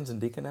deacons and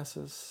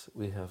deaconesses.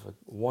 We have a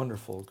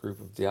wonderful group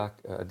of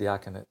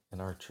diaconate in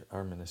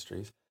our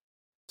ministries.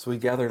 So we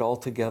gathered all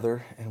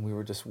together, and we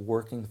were just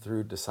working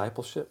through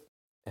discipleship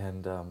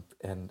and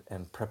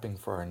prepping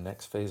for our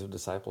next phase of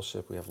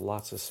discipleship. We have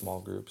lots of small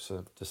groups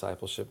of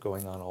discipleship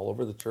going on all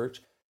over the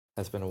church.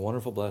 That's been a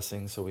wonderful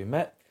blessing. So we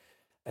met,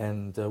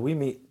 and we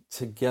meet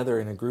together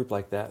in a group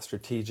like that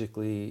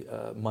strategically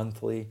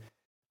monthly.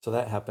 So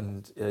that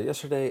happened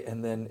yesterday,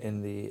 and then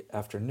in the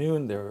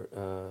afternoon,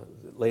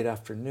 late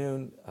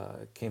afternoon,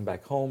 came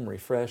back home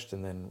refreshed,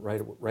 and then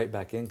right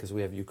back in because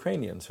we have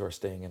Ukrainians who are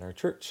staying in our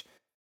church.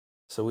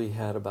 So we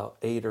had about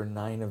 8 or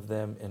 9 of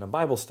them in a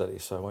Bible study.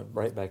 So I went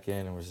right back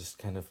in and was just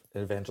kind of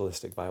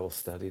evangelistic Bible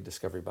study,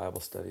 discovery Bible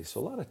study. So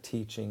a lot of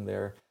teaching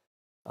there,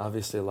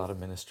 obviously a lot of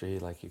ministry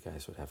like you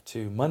guys would have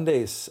too.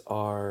 Mondays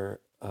are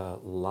a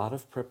lot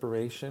of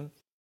preparation,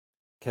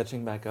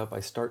 catching back up. I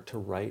start to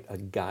write a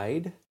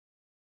guide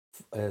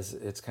as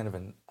it's kind of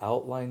an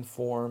outline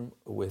form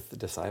with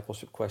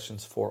discipleship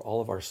questions for all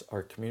of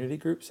our community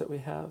groups that we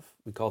have.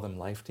 We call them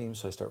life teams.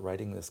 So I start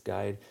writing this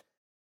guide.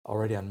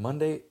 Already on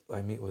Monday,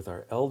 I meet with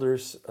our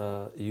elders,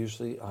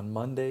 usually on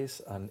Mondays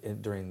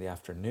during the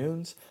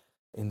afternoons.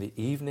 In the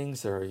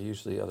evenings, there are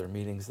usually other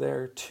meetings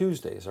there.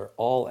 Tuesdays are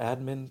all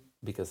admin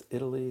because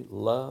Italy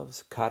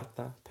loves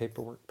carta,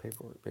 paperwork.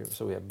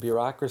 So we have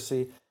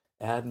bureaucracy,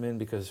 admin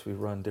because we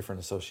run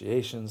different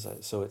associations.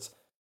 So it's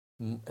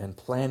and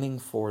planning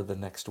for the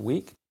next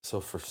week. So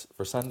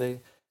for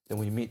Sunday, then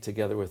we meet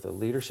together with a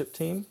leadership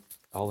team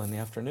all in the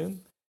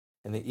afternoon.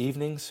 In the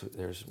evenings,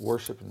 there's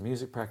worship and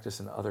music practice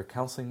and other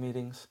counseling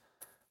meetings.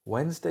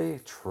 Wednesday,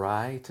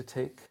 try to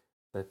take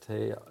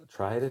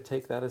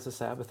that as a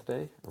Sabbath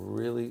day. I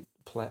really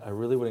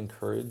would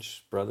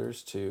encourage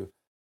brothers to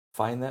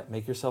find that.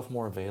 Make yourself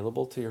more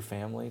available to your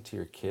family, to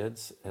your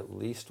kids, at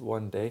least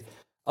one day.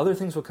 Other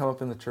things will come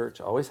up in the church,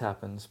 always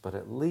happens, but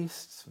at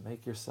least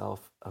make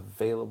yourself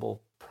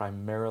available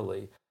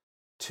primarily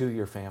to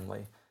your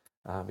family.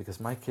 Because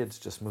my kids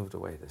just moved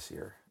away this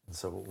year. And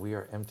so we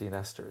are empty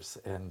nesters,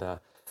 and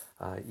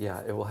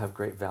it will have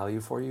great value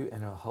for you,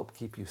 and it'll help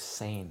keep you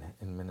sane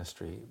in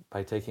ministry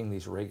by taking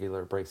these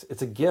regular breaks.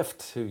 It's a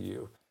gift to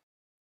you.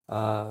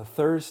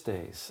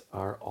 Thursdays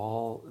are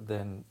all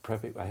then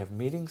prepping. I have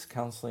meetings,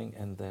 counseling,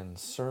 and then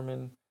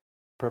sermon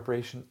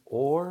preparation,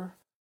 or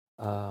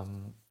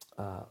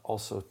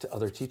also to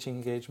other teaching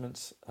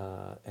engagements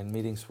and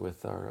meetings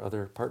with our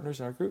other partners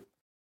in our group.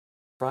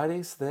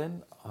 Fridays,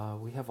 then,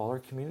 we have all our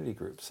community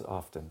groups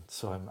often,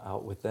 so I'm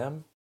out with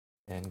them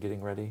and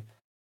getting ready.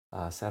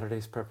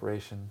 Saturdays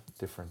preparation,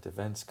 different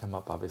events come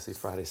up, obviously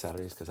Friday,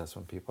 Saturdays, because that's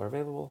when people are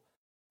available.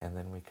 And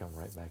then we come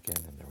right back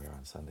in, and there we are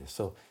on Sunday.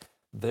 So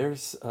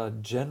there's a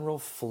general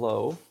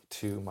flow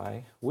to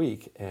my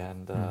week,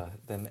 and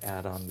then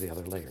add on the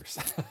other layers.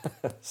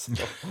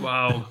 So,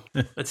 wow,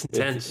 that's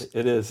intense.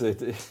 It is.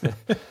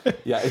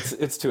 Yeah,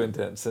 it's too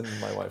intense. And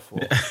my wife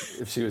will,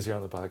 if she was here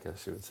on the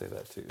podcast, she would say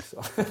that too.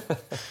 So,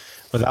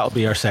 well, that'll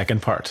be our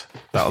second part.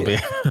 That'll be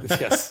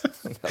yes,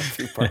 that'll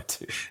be part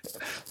 2.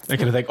 I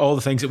kind of think all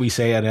the things that we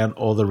say and then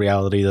all the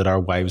reality that our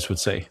wives would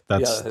say.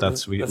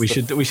 We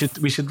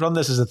should run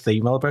this as a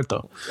theme,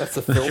 Alberto. That's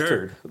the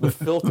filtered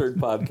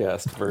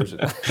podcast version.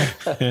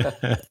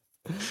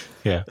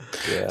 Yeah.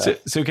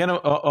 So kind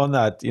of on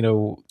that,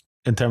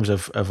 in terms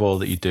of all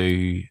that you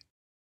do,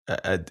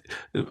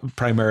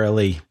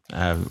 primarily,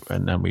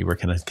 and we were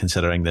kind of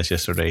considering this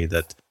yesterday,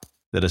 that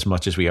as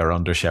much as we are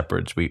under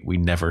shepherds, we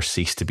never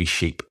cease to be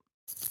sheep.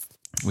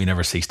 We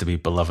never cease to be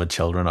beloved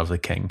children of the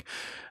King.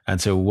 And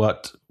so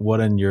what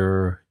in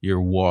your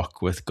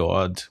walk with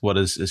God, what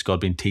has God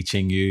been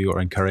teaching you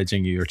or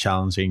encouraging you or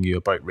challenging you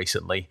about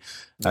recently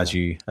as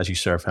you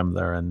serve him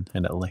there in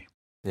Italy?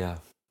 Yeah.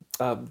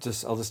 I'll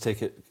just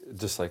take it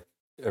just like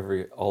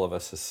all of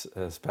us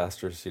as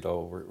pastors,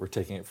 we're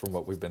taking it from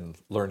what we've been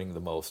learning the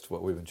most,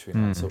 what we've been chewing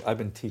on. So I've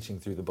been teaching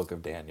through the book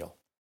of Daniel.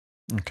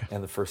 Okay.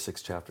 And the first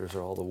 6 chapters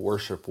are all the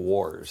worship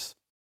wars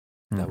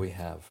that we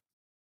have.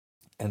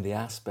 And the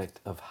aspect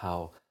of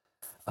how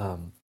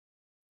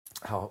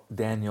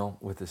Daniel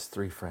with his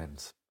 3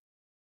 friends,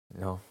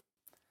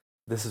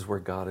 this is where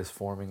God is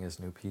forming his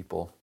new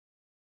people.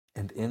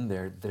 And in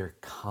their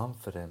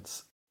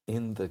confidence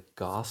in the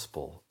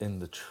gospel, in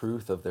the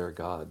truth of their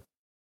God,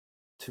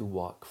 to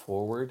walk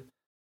forward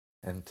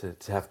and to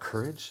have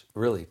courage,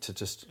 really, to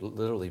just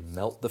literally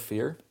melt the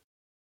fear.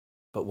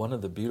 But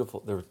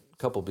there were a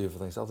couple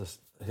beautiful things. I'll just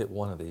hit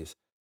one of these.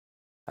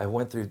 I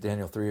went through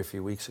Daniel 3 a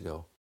few weeks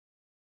ago.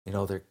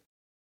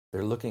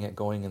 They're looking at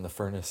going in the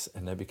furnace,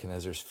 and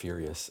Nebuchadnezzar's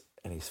furious,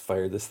 and he's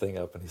fired this thing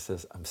up, and he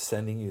says, I'm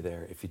sending you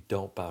there if you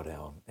don't bow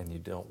down and you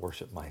don't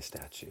worship my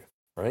statue,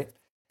 right?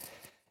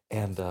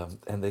 And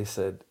they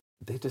said,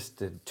 they just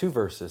did 2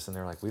 verses, and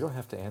they're like, we don't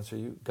have to answer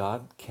you.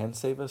 God can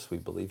save us. We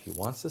believe he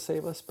wants to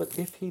save us, but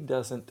if he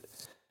doesn't,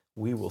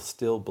 we will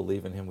still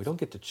believe in him. We don't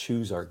get to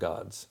choose our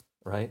gods,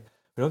 right?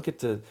 We don't get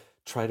to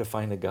try to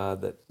find a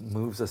God that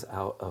moves us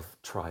out of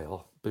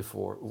trial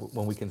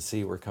when we can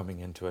see we're coming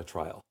into a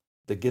trial,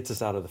 that gets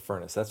us out of the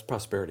furnace. That's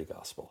prosperity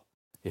gospel,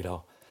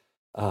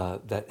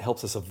 that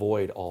helps us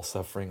avoid all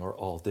suffering or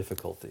all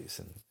difficulties.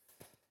 And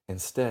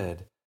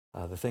instead,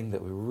 the thing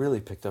that we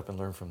really picked up and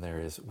learned from there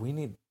is we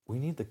need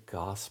the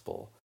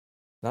gospel,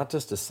 not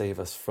just to save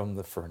us from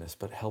the furnace,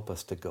 but help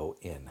us to go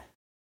in,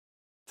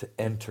 to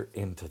enter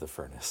into the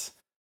furnace.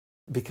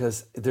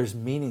 Because there's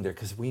meaning there,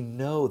 because we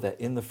know that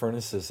in the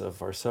furnaces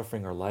of our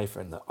suffering, our life,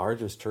 and the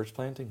arduous church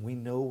planting, we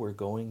know we're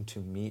going to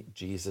meet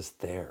Jesus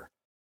there.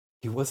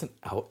 He wasn't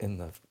out in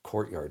the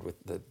courtyard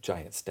with the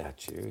giant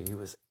statue. He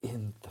was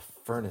in the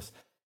furnace,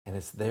 and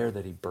it's there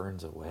that he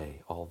burns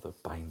away all the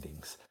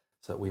bindings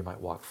so that we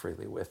might walk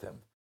freely with him.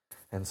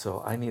 And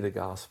so I need a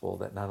gospel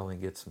that not only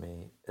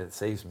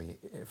saves me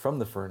from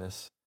the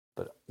furnace,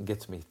 but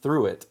gets me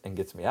through it and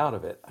gets me out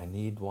of it. I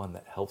need one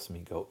that helps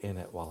me go in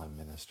it while I'm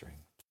ministering.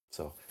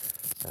 So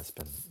that's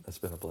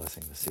been a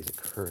blessing to see the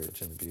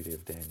courage and the beauty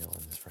of Daniel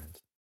and his friends.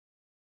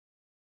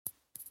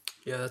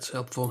 Yeah, that's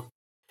helpful.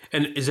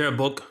 And is there a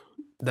book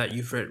that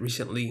you've read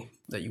recently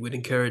that you would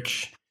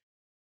encourage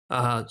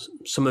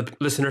some of the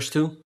listeners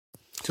to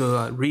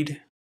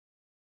read?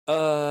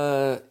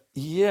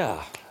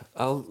 Yeah,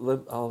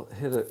 I'll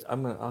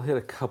hit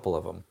a couple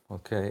of them.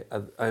 Okay,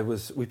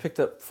 we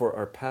picked up for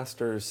our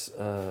pastors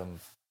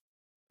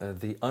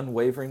The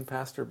Unwavering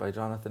Pastor by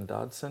Jonathan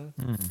Dodson.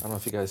 I don't know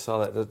if you guys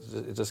saw that.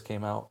 It just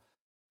came out.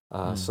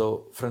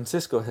 So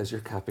Francisco has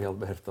your copy,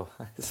 Alberto.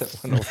 I sent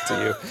one over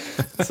to you,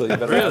 so you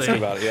better ask him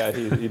about it. Yeah,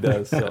 he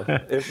does. So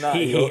if not,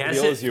 he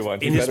owes you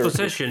one. In his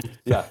possession.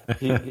 Yeah, if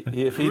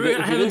he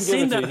didn't give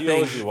it to you, he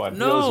owes you one.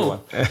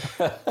 No.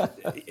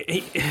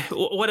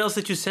 What else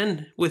did you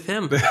send with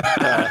him?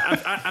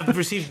 I've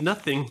received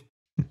nothing.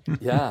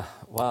 Yeah.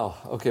 Wow.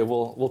 Okay.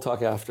 We'll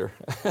talk after.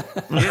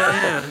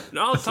 Yeah.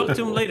 I'll talk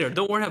to him later.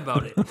 Don't worry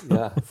about it.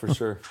 Yeah, for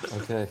sure.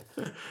 Okay.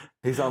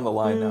 He's on the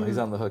line now. He's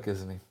on the hook,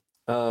 isn't he?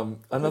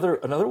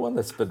 Another one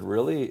that's been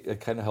really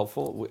kind of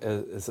helpful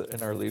is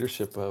in our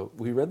leadership.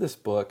 We read this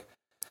book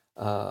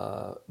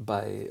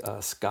by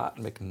Scott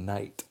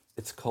McKnight.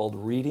 It's called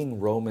Reading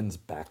Romans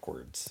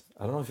Backwards.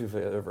 I don't know if you've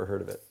ever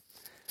heard of it.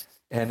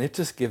 And it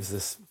just gives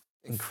this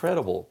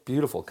incredible,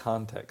 beautiful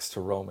context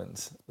to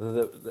Romans.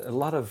 A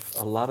lot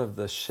of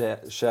the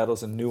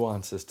shadows and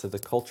nuances to the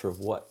culture of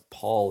what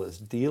Paul is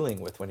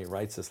dealing with when he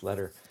writes this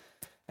letter.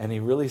 And he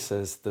really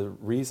says the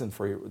reason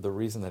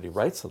that he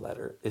writes the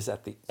letter is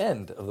at the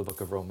end of the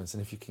book of Romans.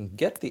 And if you can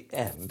get the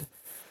end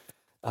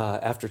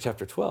after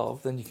chapter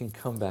 12, then you can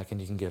come back and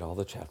you can get all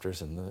the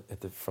chapters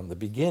from the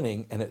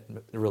beginning, and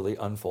it really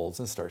unfolds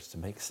and starts to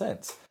make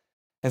sense.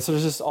 And so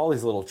there's just all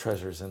these little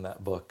treasures in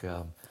that book.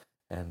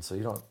 And so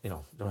you don't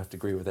have to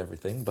agree with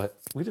everything, but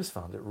we just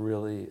found it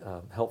really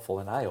helpful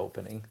and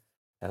eye-opening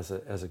as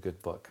a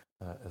good book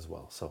as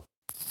well. So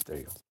there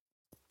you go.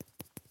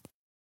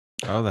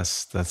 Oh,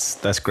 that's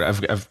great.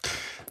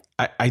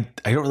 I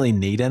don't really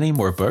need any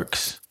more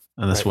books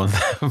on this one,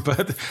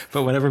 but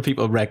whenever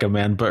people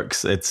recommend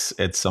books, it's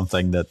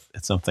something that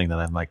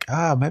I'm like,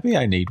 maybe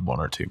I need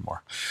one or two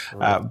more.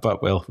 Right.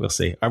 But we'll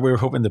see. We were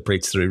hoping to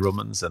preach through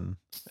Romans and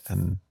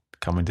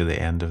coming to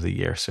the end of the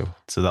year. So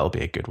that'll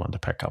be a good one to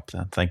pick up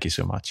then. Thank you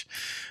so much.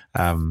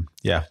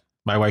 Yeah,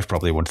 my wife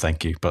probably won't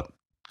thank you, but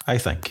I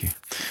thank you.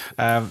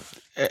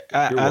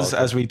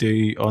 As we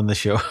do on the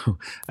show,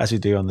 on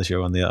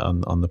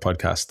the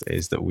podcast,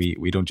 is that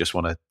we don't just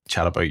want to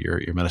chat about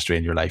your ministry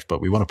and your life, but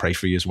we want to pray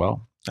for you as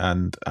well.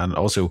 And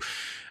also,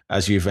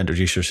 as you've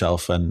introduced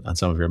yourself and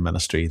some of your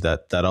ministry,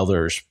 that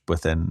others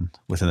within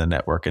the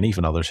network and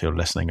even others who are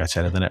listening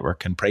outside of the network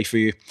can pray for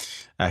you,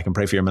 can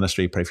pray for your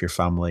ministry, pray for your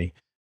family,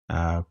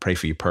 pray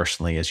for you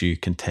personally as you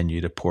continue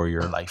to pour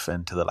your life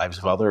into the lives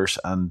of others.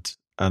 And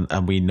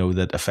we know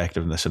that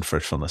effectiveness and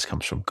fruitfulness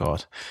comes from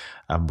God,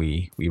 and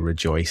we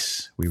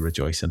rejoice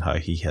in how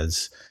He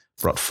has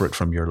brought fruit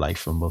from your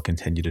life and will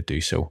continue to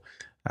do so.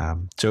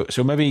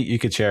 So maybe you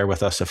could share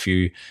with us a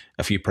few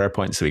prayer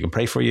points so we can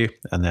pray for you,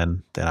 and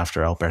then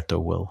after Alberto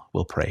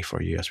will pray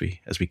for you as we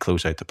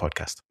close out the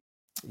podcast.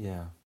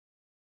 Yeah.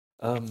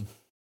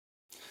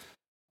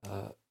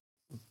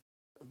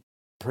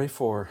 Pray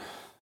for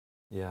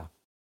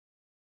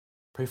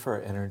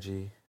our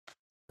energy,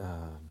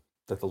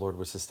 that the Lord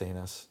would sustain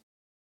us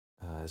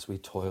as we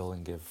toil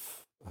and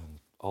give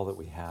all that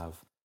we have.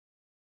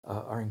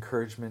 Our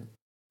encouragement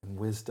and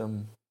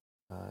wisdom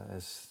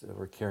as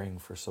we're caring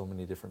for so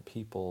many different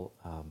people.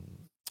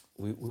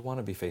 We want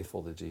to be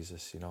faithful to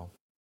Jesus,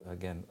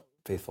 again,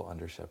 faithful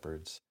under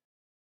shepherds.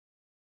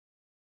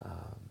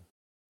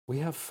 We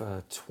have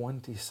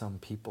 20-some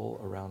people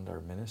around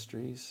our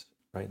ministries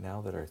right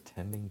now that are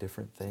attending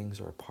different things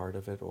or a part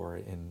of it or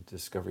in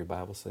Discovery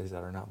Bible Studies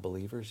that are not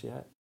believers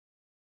yet.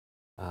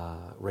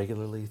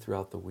 Regularly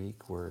throughout the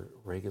week, we're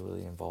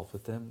regularly involved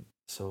with them.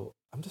 So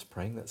I'm just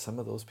praying that some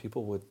of those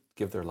people would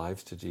give their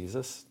lives to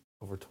Jesus.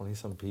 Over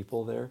 20-some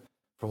people there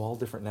from all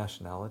different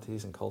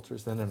nationalities and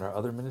cultures. Then in our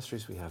other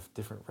ministries, we have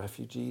different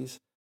refugees.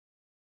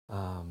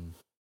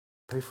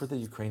 Pray for the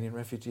Ukrainian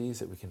refugees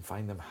that we can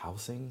find them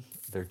housing.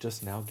 They're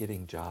just now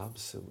getting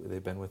jobs. So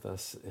they've been with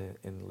us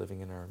in living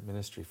in our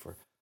ministry for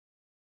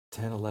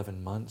 10,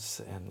 11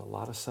 months, and a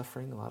lot of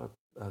suffering, a lot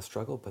of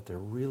struggle, but they're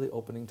really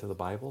opening to the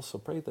Bible. So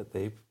pray that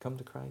they come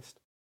to Christ.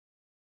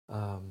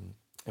 And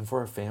for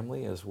our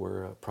family, as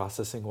we're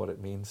processing what it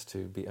means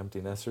to be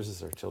empty nesters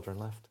as our children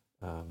left.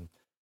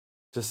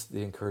 Just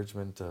the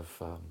encouragement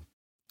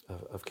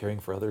of caring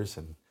for others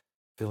and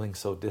feeling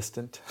so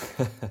distant,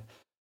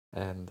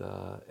 and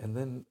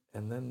then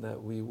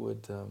that we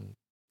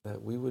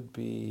would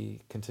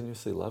be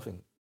continuously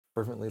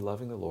fervently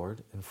loving the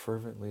Lord and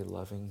fervently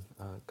loving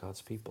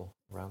God's people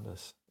around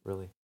us.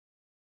 Really,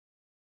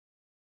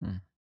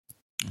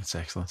 that's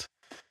excellent.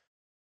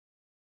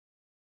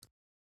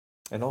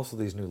 And also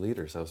these new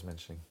leaders I was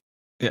mentioning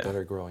that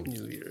are growing.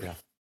 New leaders,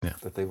 yeah,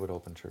 that they would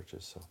open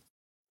churches. So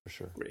for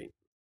sure,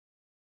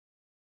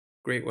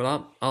 Great.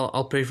 Well,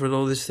 I'll pray for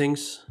all these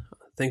things.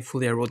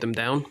 Thankfully, I wrote them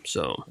down.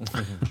 So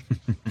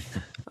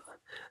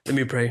let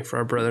me pray for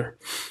our brother.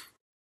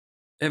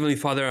 Heavenly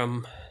Father,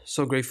 I'm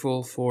so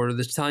grateful for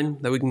this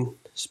time that we can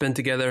spend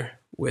together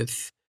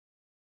with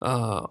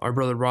our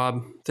brother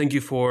Rob. Thank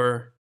you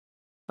for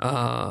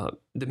the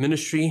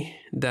ministry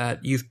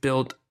that you've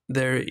built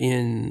there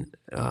in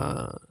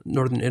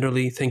northern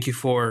Italy. Thank you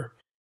for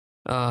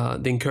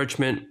the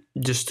encouragement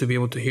just to be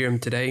able to hear him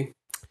today.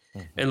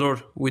 And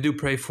Lord, we do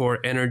pray for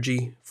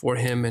energy for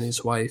him and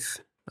his wife,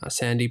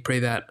 Sandy. Pray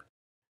that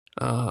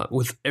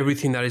with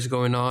everything that is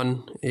going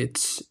on,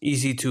 it's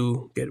easy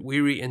to get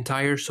weary and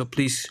tired. So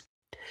please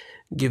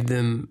give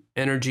them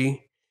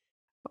energy.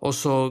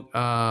 Also,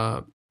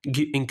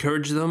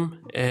 encourage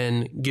them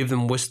and give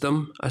them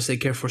wisdom as they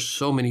care for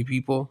so many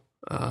people,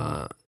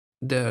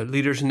 the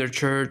leaders in their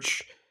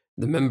church,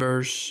 the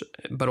members,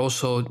 but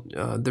also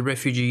the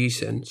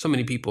refugees and so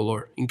many people.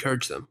 Lord,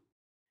 encourage them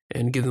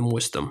and give them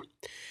wisdom.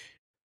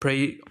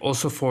 Pray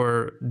also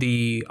for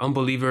the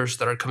unbelievers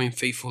that are coming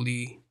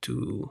faithfully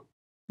to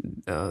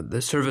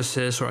the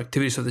services or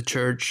activities of the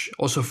church.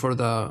 Also for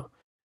the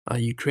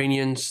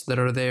Ukrainians that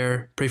are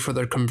there. Pray for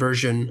their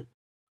conversion.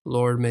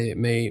 Lord,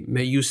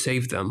 may you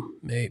save them.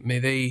 May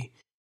they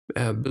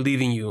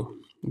believe in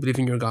you, believe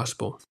in your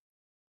gospel.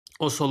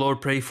 Also, Lord,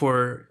 pray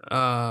for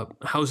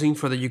housing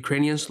for the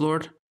Ukrainians,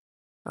 Lord.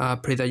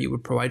 Pray that you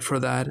would provide for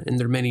that and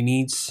their many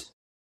needs.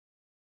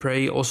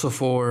 Pray also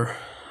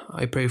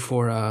I pray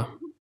for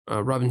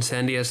Rob and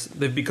Sandy as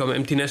they've become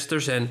empty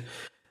nesters and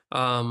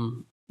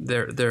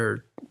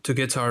their two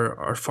kids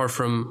are far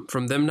from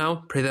them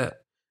now. Pray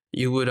that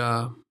you would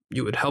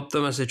help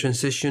them as they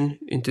transition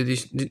into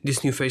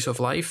this new phase of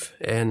life,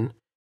 and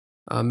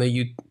may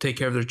you take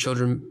care of their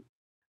children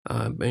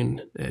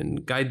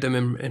and guide them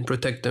and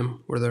protect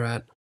them where they're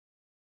at.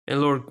 And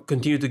Lord,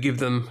 continue to give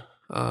them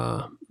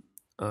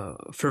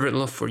fervent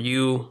love for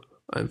you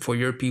and for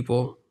your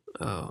people.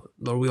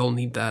 Lord, we all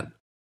need that.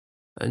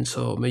 And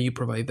so may you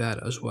provide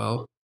that as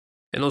well.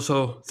 And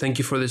also, thank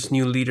you for these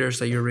new leaders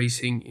that you're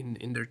raising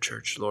in their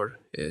church, Lord.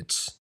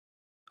 It's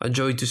a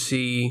joy to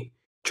see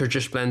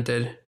churches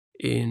planted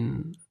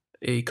in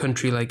a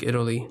country like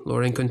Italy,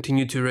 Lord, and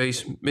continue to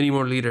raise many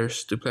more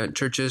leaders to plant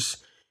churches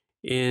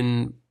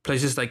in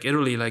places like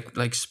Italy,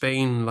 like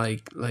Spain,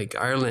 like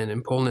Ireland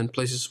and Poland,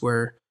 places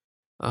where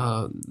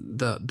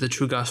the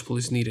true gospel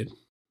is needed.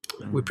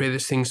 We pray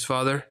these things,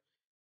 Father,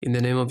 in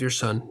the name of your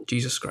Son,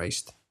 Jesus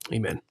Christ.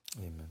 Amen.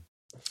 Amen.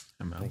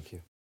 Amen. Thank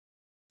you.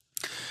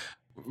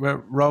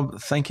 Well, Rob,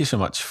 thank you so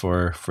much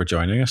for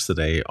joining us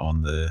today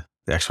on the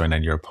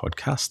XY9 Europe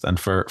podcast, and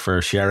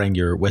for sharing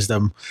your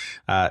wisdom.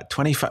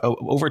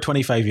 Over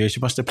 25 years,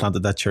 you must have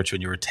planted that church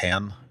when you were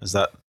 10. Is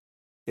that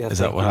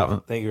what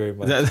happened? Thank you very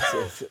much.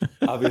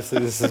 Obviously,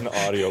 this is an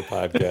audio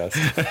podcast.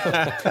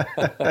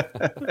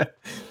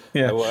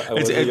 Yeah,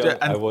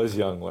 I was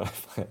young when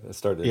I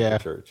started the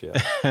church.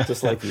 Yeah,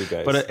 just like you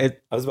guys. But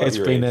I was about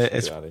your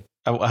age.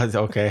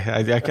 Okay,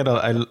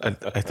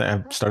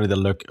 I started to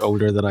look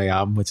older than I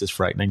am, which is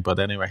frightening. But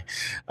anyway,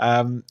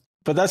 but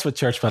that's what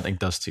church planting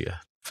does to you.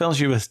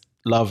 Fills you with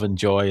love and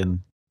joy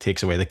and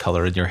takes away the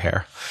color in your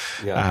hair.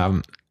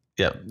 Yeah.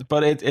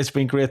 But it's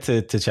been great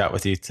to chat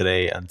with you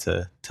today and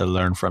to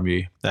learn from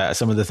you.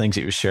 Some of the things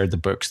that you shared, the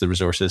books, the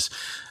resources,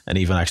 and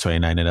even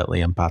X29 in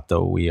Italy and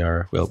Patto,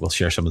 we'll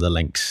share some of the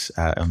links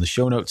on the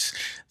show notes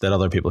that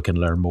other people can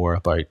learn more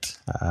about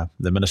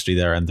the ministry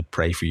there, and to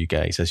pray for you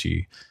guys as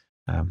you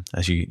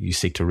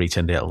seek to reach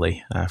into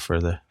Italy for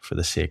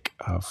the sake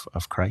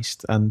of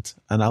Christ. And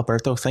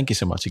Alberto, thank you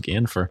so much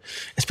again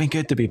it's been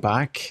good to be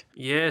back.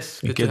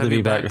 Yes, good to have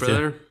you back,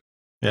 brother.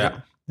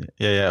 Yeah.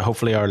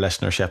 Hopefully our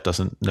listenership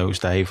doesn't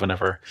nosedive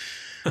whenever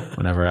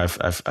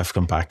I've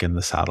come back in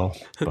the saddle.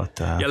 But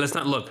let's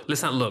not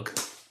look.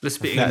 Let's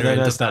be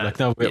ignorant.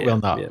 We'll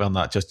not. We'll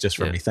not. Just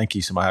for me. Thank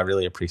you so much. I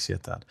really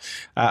appreciate that.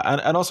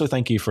 And also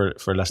thank you for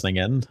listening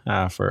in.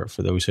 For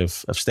those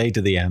who've stayed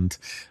to the end,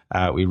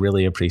 we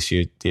really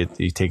appreciate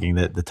you taking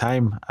the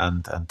time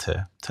and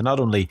to not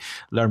only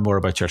learn more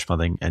about church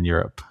planting in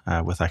Europe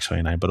with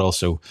XY9, but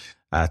also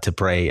to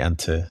pray and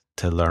to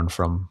learn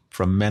from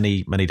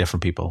many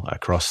different people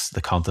across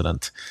the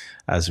continent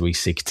as we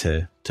seek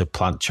to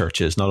plant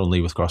churches not only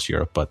across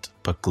Europe but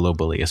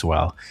globally as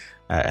well.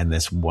 In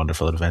this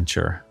wonderful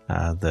adventure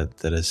that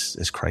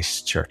is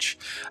Christ's Church.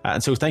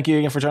 And so thank you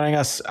again for joining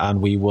us,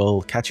 and we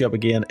will catch you up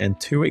again in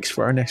 2 weeks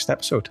for our next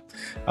episode.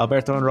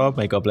 Alberto and Rob,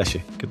 may God bless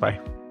you. Goodbye.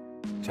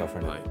 Ciao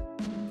for now.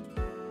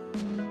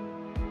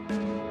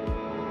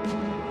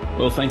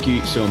 Well, thank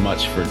you so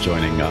much for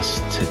joining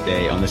us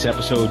today. On this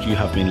episode, you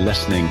have been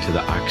listening to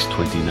the Acts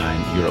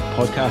 29 Europe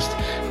podcast,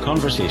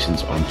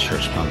 Conversations on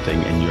Church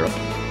Planting in Europe.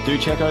 Do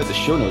check out the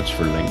show notes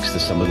for links to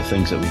some of the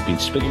things that we've been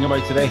speaking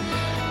about today.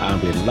 And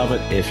we'd love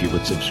it if you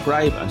would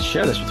subscribe and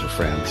share this with your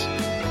friends.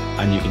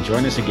 And you can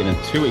join us again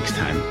in 2 weeks'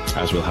 time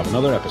as we'll have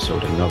another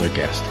episode and another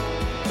guest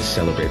to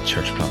celebrate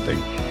church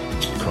planting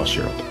across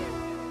Europe.